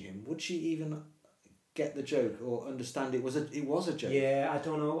watching him, would she even get the joke or understand it was a joke? Yeah, I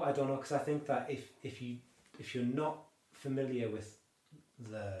don't know, because I think that if you're not familiar with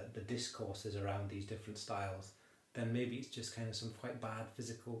the discourses around these different styles, then maybe it's just kind of some quite bad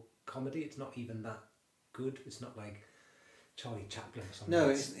physical comedy. It's not even that good. It's not like Charlie Chaplin or something. No,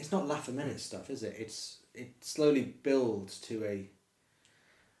 it's not laugh a minute stuff, is it? It slowly builds to a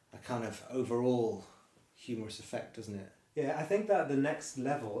kind of overall humorous effect, doesn't it? Yeah, I think that the next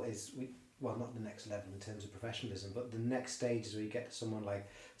level is not the next level in terms of professionalism, but the next stage is where you get to someone like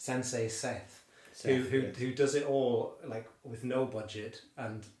Sensei Seth, who does it all like with no budget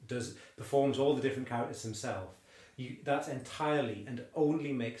and performs all the different characters himself. That's entirely and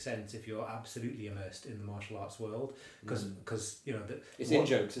only makes sense if you're absolutely immersed in the martial arts world, because it's in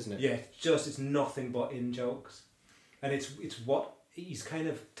jokes, isn't it? Yeah, it's nothing but in jokes, and it's what he's kind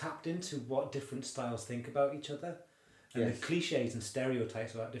of tapped into, what different styles think about each other, and the cliches and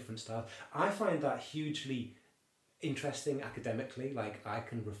stereotypes about different styles. I find that hugely interesting academically. Like, I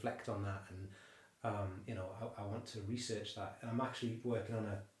can reflect on that, and I want to research that. And I'm actually working on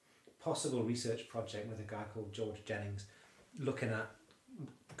a possible research project with a guy called George Jennings, looking at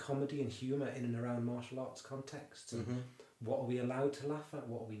comedy and humour in and around martial arts contexts. And what are we allowed to laugh at?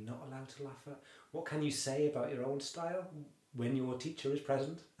 What are we not allowed to laugh at? What can you say about your own style when your teacher is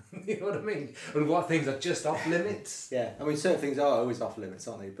present? You know what I mean? And what things are just off limits? Yeah, I mean, certain things are always off limits,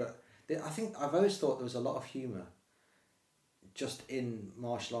 aren't they? But I think I've always thought there was a lot of humour just in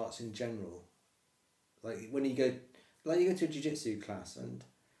martial arts in general. Like, when you go to a jiu-jitsu class and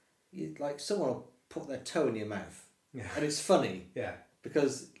someone will put their toe in your mouth, and it's funny. Yeah.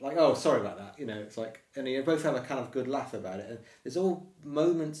 Because, like, oh, sorry about that. It's like, and you both have a kind of good laugh about it. And there's all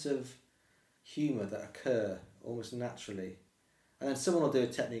moments of humour that occur almost naturally. And then someone will do a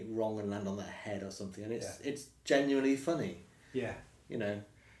technique wrong and land on their head or something, and it's genuinely funny. Yeah.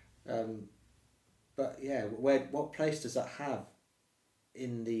 But yeah, what place does that have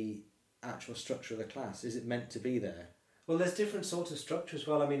in the actual structure of the class? Is it meant to be there? Well, there's different sorts of structure as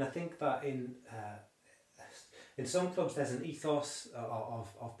well. I mean, I think that in some clubs there's an ethos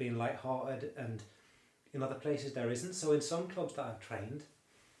of being light-hearted, and in other places there isn't. So in some clubs that I've trained,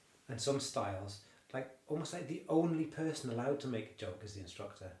 and some styles, almost like the only person allowed to make a joke is the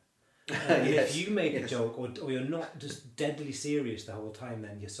instructor. If you make a joke, or you're not just deadly serious the whole time,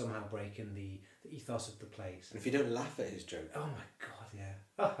 then you're somehow breaking the ethos of the place. And if you don't laugh at his joke... Oh my God, yeah.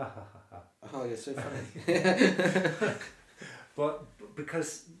 Oh, you're so funny. But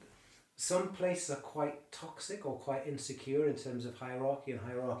because some places are quite toxic or quite insecure in terms of hierarchy, and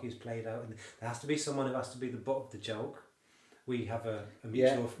hierarchy is played out, and there has to be someone who has to be the butt of the joke. We have a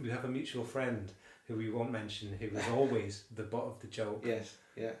mutual friend who we won't mention, who was always the butt of the joke. Yes,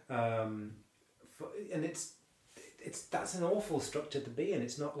 yeah. And that's an awful structure to be in.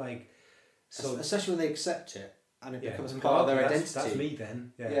 It's not like... So, especially when they accept it and it becomes part of their identity. That's me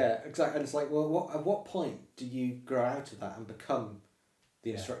then. Yeah, exactly. And it's like, well, at what point do you grow out of that and become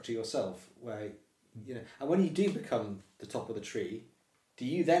the instructor yourself? Where, and when you do become the top of the tree, do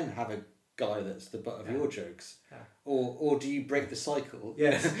you then have a guy that's the butt of your jokes, or do you break the cycle?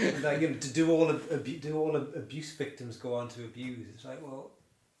 Yes, to do all abuse victims go on to abuse. It's like, well,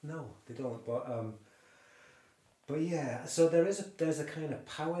 no, they don't. But yeah, so there's a kind of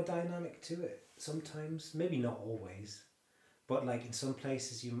power dynamic to it sometimes, maybe not always, but like in some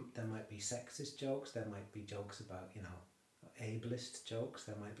places there might be sexist jokes, there might be jokes about ableist jokes,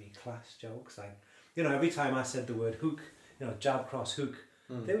 there might be class jokes. Like, every time I said the word hook, jab cross hook,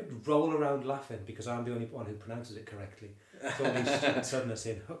 they would roll around laughing because I'm the only one who pronounces it correctly. So all these stupid southerners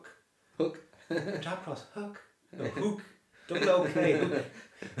saying hook, jab cross hook, no hook, double OK hook.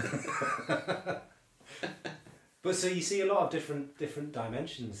 But so you see a lot of different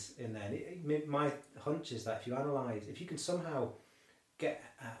dimensions in there. And my hunch is that if you can somehow get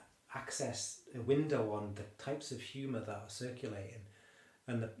access a window on the types of humour that are circulating,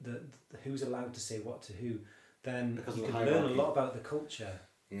 and the who's allowed to say what to who, then because you can learn a lot about the culture.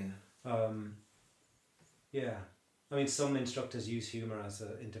 Yeah. Yeah. I mean, some instructors use humour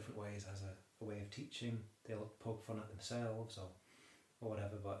in different ways as a way of teaching. They'll poke fun at themselves or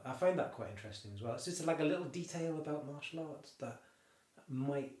whatever, but I find that quite interesting as well. It's just like a little detail about martial arts that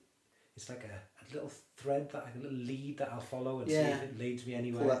might, it's like a little thread, a little lead that I'll follow and see if it leads me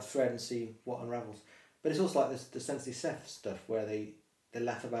anywhere. Pull that thread and see what unravels. But it's also like the Sensei Seth stuff where they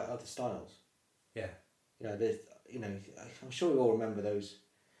laugh about other styles. Yeah. I'm sure we all remember those.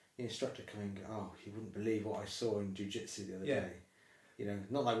 The instructor coming, oh, you wouldn't believe what I saw in jiu-jitsu the other day.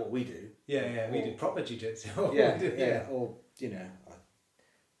 Not like what we do. We do proper jiu-jitsu. Or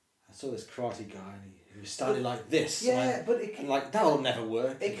I saw this karate guy and he was standing like this. But it can, that'll never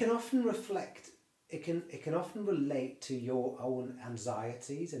work. It can often reflect. It can often relate to your own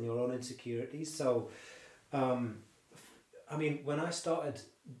anxieties and your own insecurities. So, when I started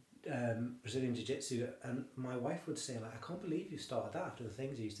Brazilian Jiu-Jitsu, and my wife would say, I can't believe you started that after the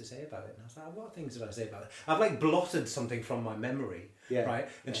things you used to say about it. And I was like, what things did I say about it? I've blotted something from my memory, right?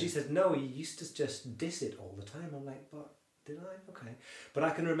 And she said, no, you used to just diss it all the time. I'm like, but did I? Okay. But I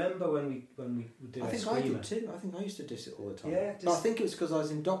can remember when we did. I think I did too. I think I used to diss it all the time. Yeah. But I think it was because I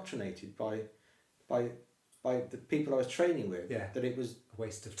was indoctrinated by the people I was training with. Yeah. That it was a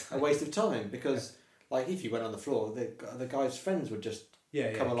waste of time. A waste of time because, if you went on the floor, the guy's friends would just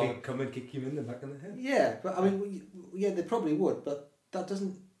come along, come and kick you in the back of the head. Yeah, but they probably would, but that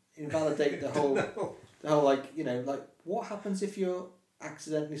doesn't invalidate the whole. No. The whole what happens if you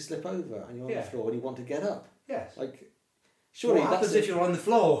accidentally slip over and you're on the floor and you want to get up? Yes. Surely what happens if you're on the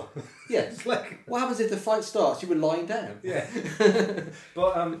floor? Yes. What happens if the fight starts? You were lying down. Yeah.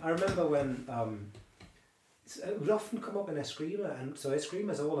 But I remember when it would often come up in Eskrima, and so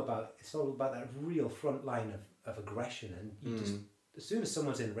Eskrima is all about that real front line of aggression, and you just, as soon as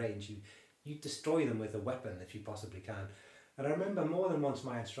someone's in range, you destroy them with a weapon if you possibly can. And I remember more than once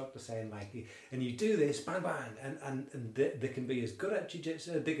my instructor saying and you do this, bang bang, and they can be as good at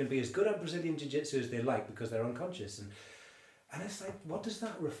jiu-jitsu, they can be as good at Brazilian jiu-jitsu as they like because they're unconscious. And it's what does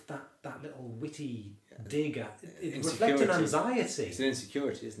that little witty dig at? It reflects an anxiety. It's an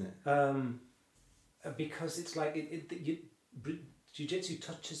insecurity, isn't it? Because it's jiu-jitsu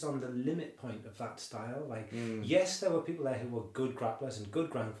touches on the limit point of that style. Yes, there were people there who were good grapplers and good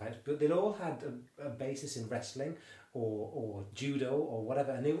ground fighters, but they all had a basis in wrestling or judo or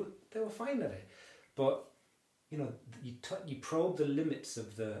whatever, and they were fine at it. But you probe the limits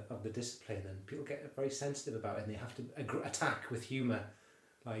of the discipline, and people get very sensitive about it, and they have to attack with humour.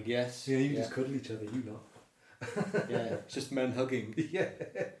 Yes, you just cuddle each other, you not. Yeah, it's just men hugging. Yeah.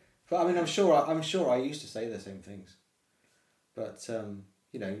 But I'm sure I used to say the same things, but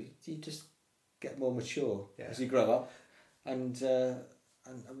you just get more mature as you grow up, and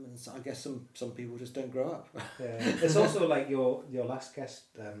I guess some people just don't grow up. Yeah. It's also like your last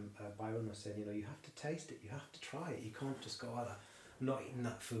guest, Byron, was saying, you have to taste it, you have to try it. You can't just go, I'm not eating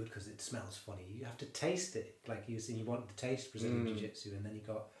that food because it smells funny. You have to taste it, like you said. You wanted to taste Brazilian Jiu-Jitsu, and then you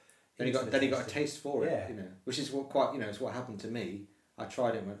got a taste for it. Yeah. Which is it's what happened to me. I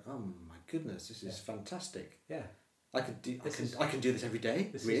tried it and went, oh my goodness, this is fantastic. Yeah. I can do this every day.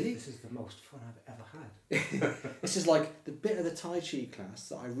 This is the most fun I've ever had. This is like the bit of the Tai Chi class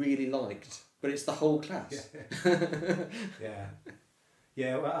that I really liked, but it's the whole class. Yeah.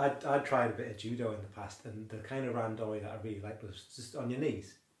 Yeah, well, I tried a bit of judo in the past, and the kind of randori that I really liked was just on your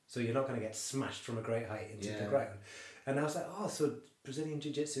knees, so you're not going to get smashed from a great height into the ground. And I was like, so Brazilian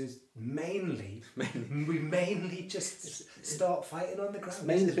Jiu-Jitsu is mainly just start fighting on the ground. It's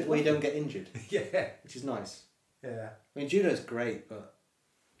mainly the bit where you don't get injured. Yeah. Which is nice. Yeah. I mean, judo's great, but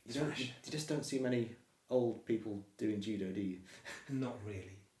you just don't see many old people doing judo, do you? Not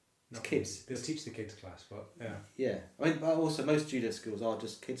really. Not kids. Really. They'll teach the kids class, but yeah. Yeah. I mean, but also most judo schools are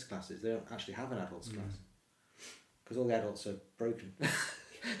just kids classes. They don't actually have an adults class. Because all the adults are broken.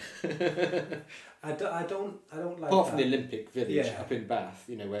 I don't like. Apart from the Olympic Village up in Bath,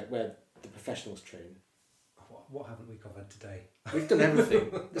 where the professionals train. What haven't we covered today? We've done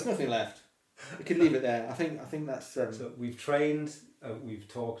everything. There's nothing left. We could leave it there. I think that's. So we've trained. We've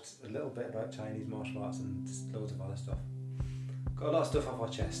talked a little bit about Chinese martial arts and just loads of other stuff. Got a lot of stuff off our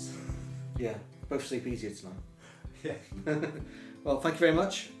chest. Yeah, both sleep easier tonight. Yeah. Well, thank you very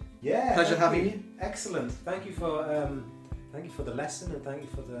much. Yeah. Pleasure having you. Excellent. Thank you for the lesson, and thank you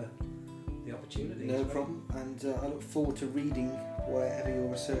for the opportunity. No problem. And I look forward to reading wherever your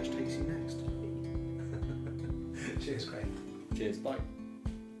research takes you next. Cheers, Craig. Cheers. Bye.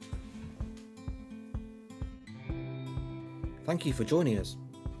 Thank you for joining us.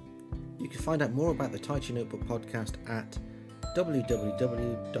 You can find out more about the Tai Chi Notebook podcast at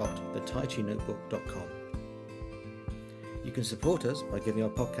www.thetaichinotebook.com. You can support us by giving our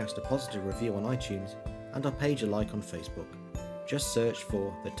podcast a positive review on iTunes and our page a like on Facebook. Just search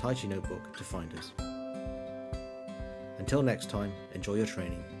for the Tai Chi Notebook to find us. Until next time, enjoy your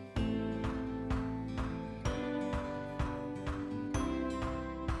training.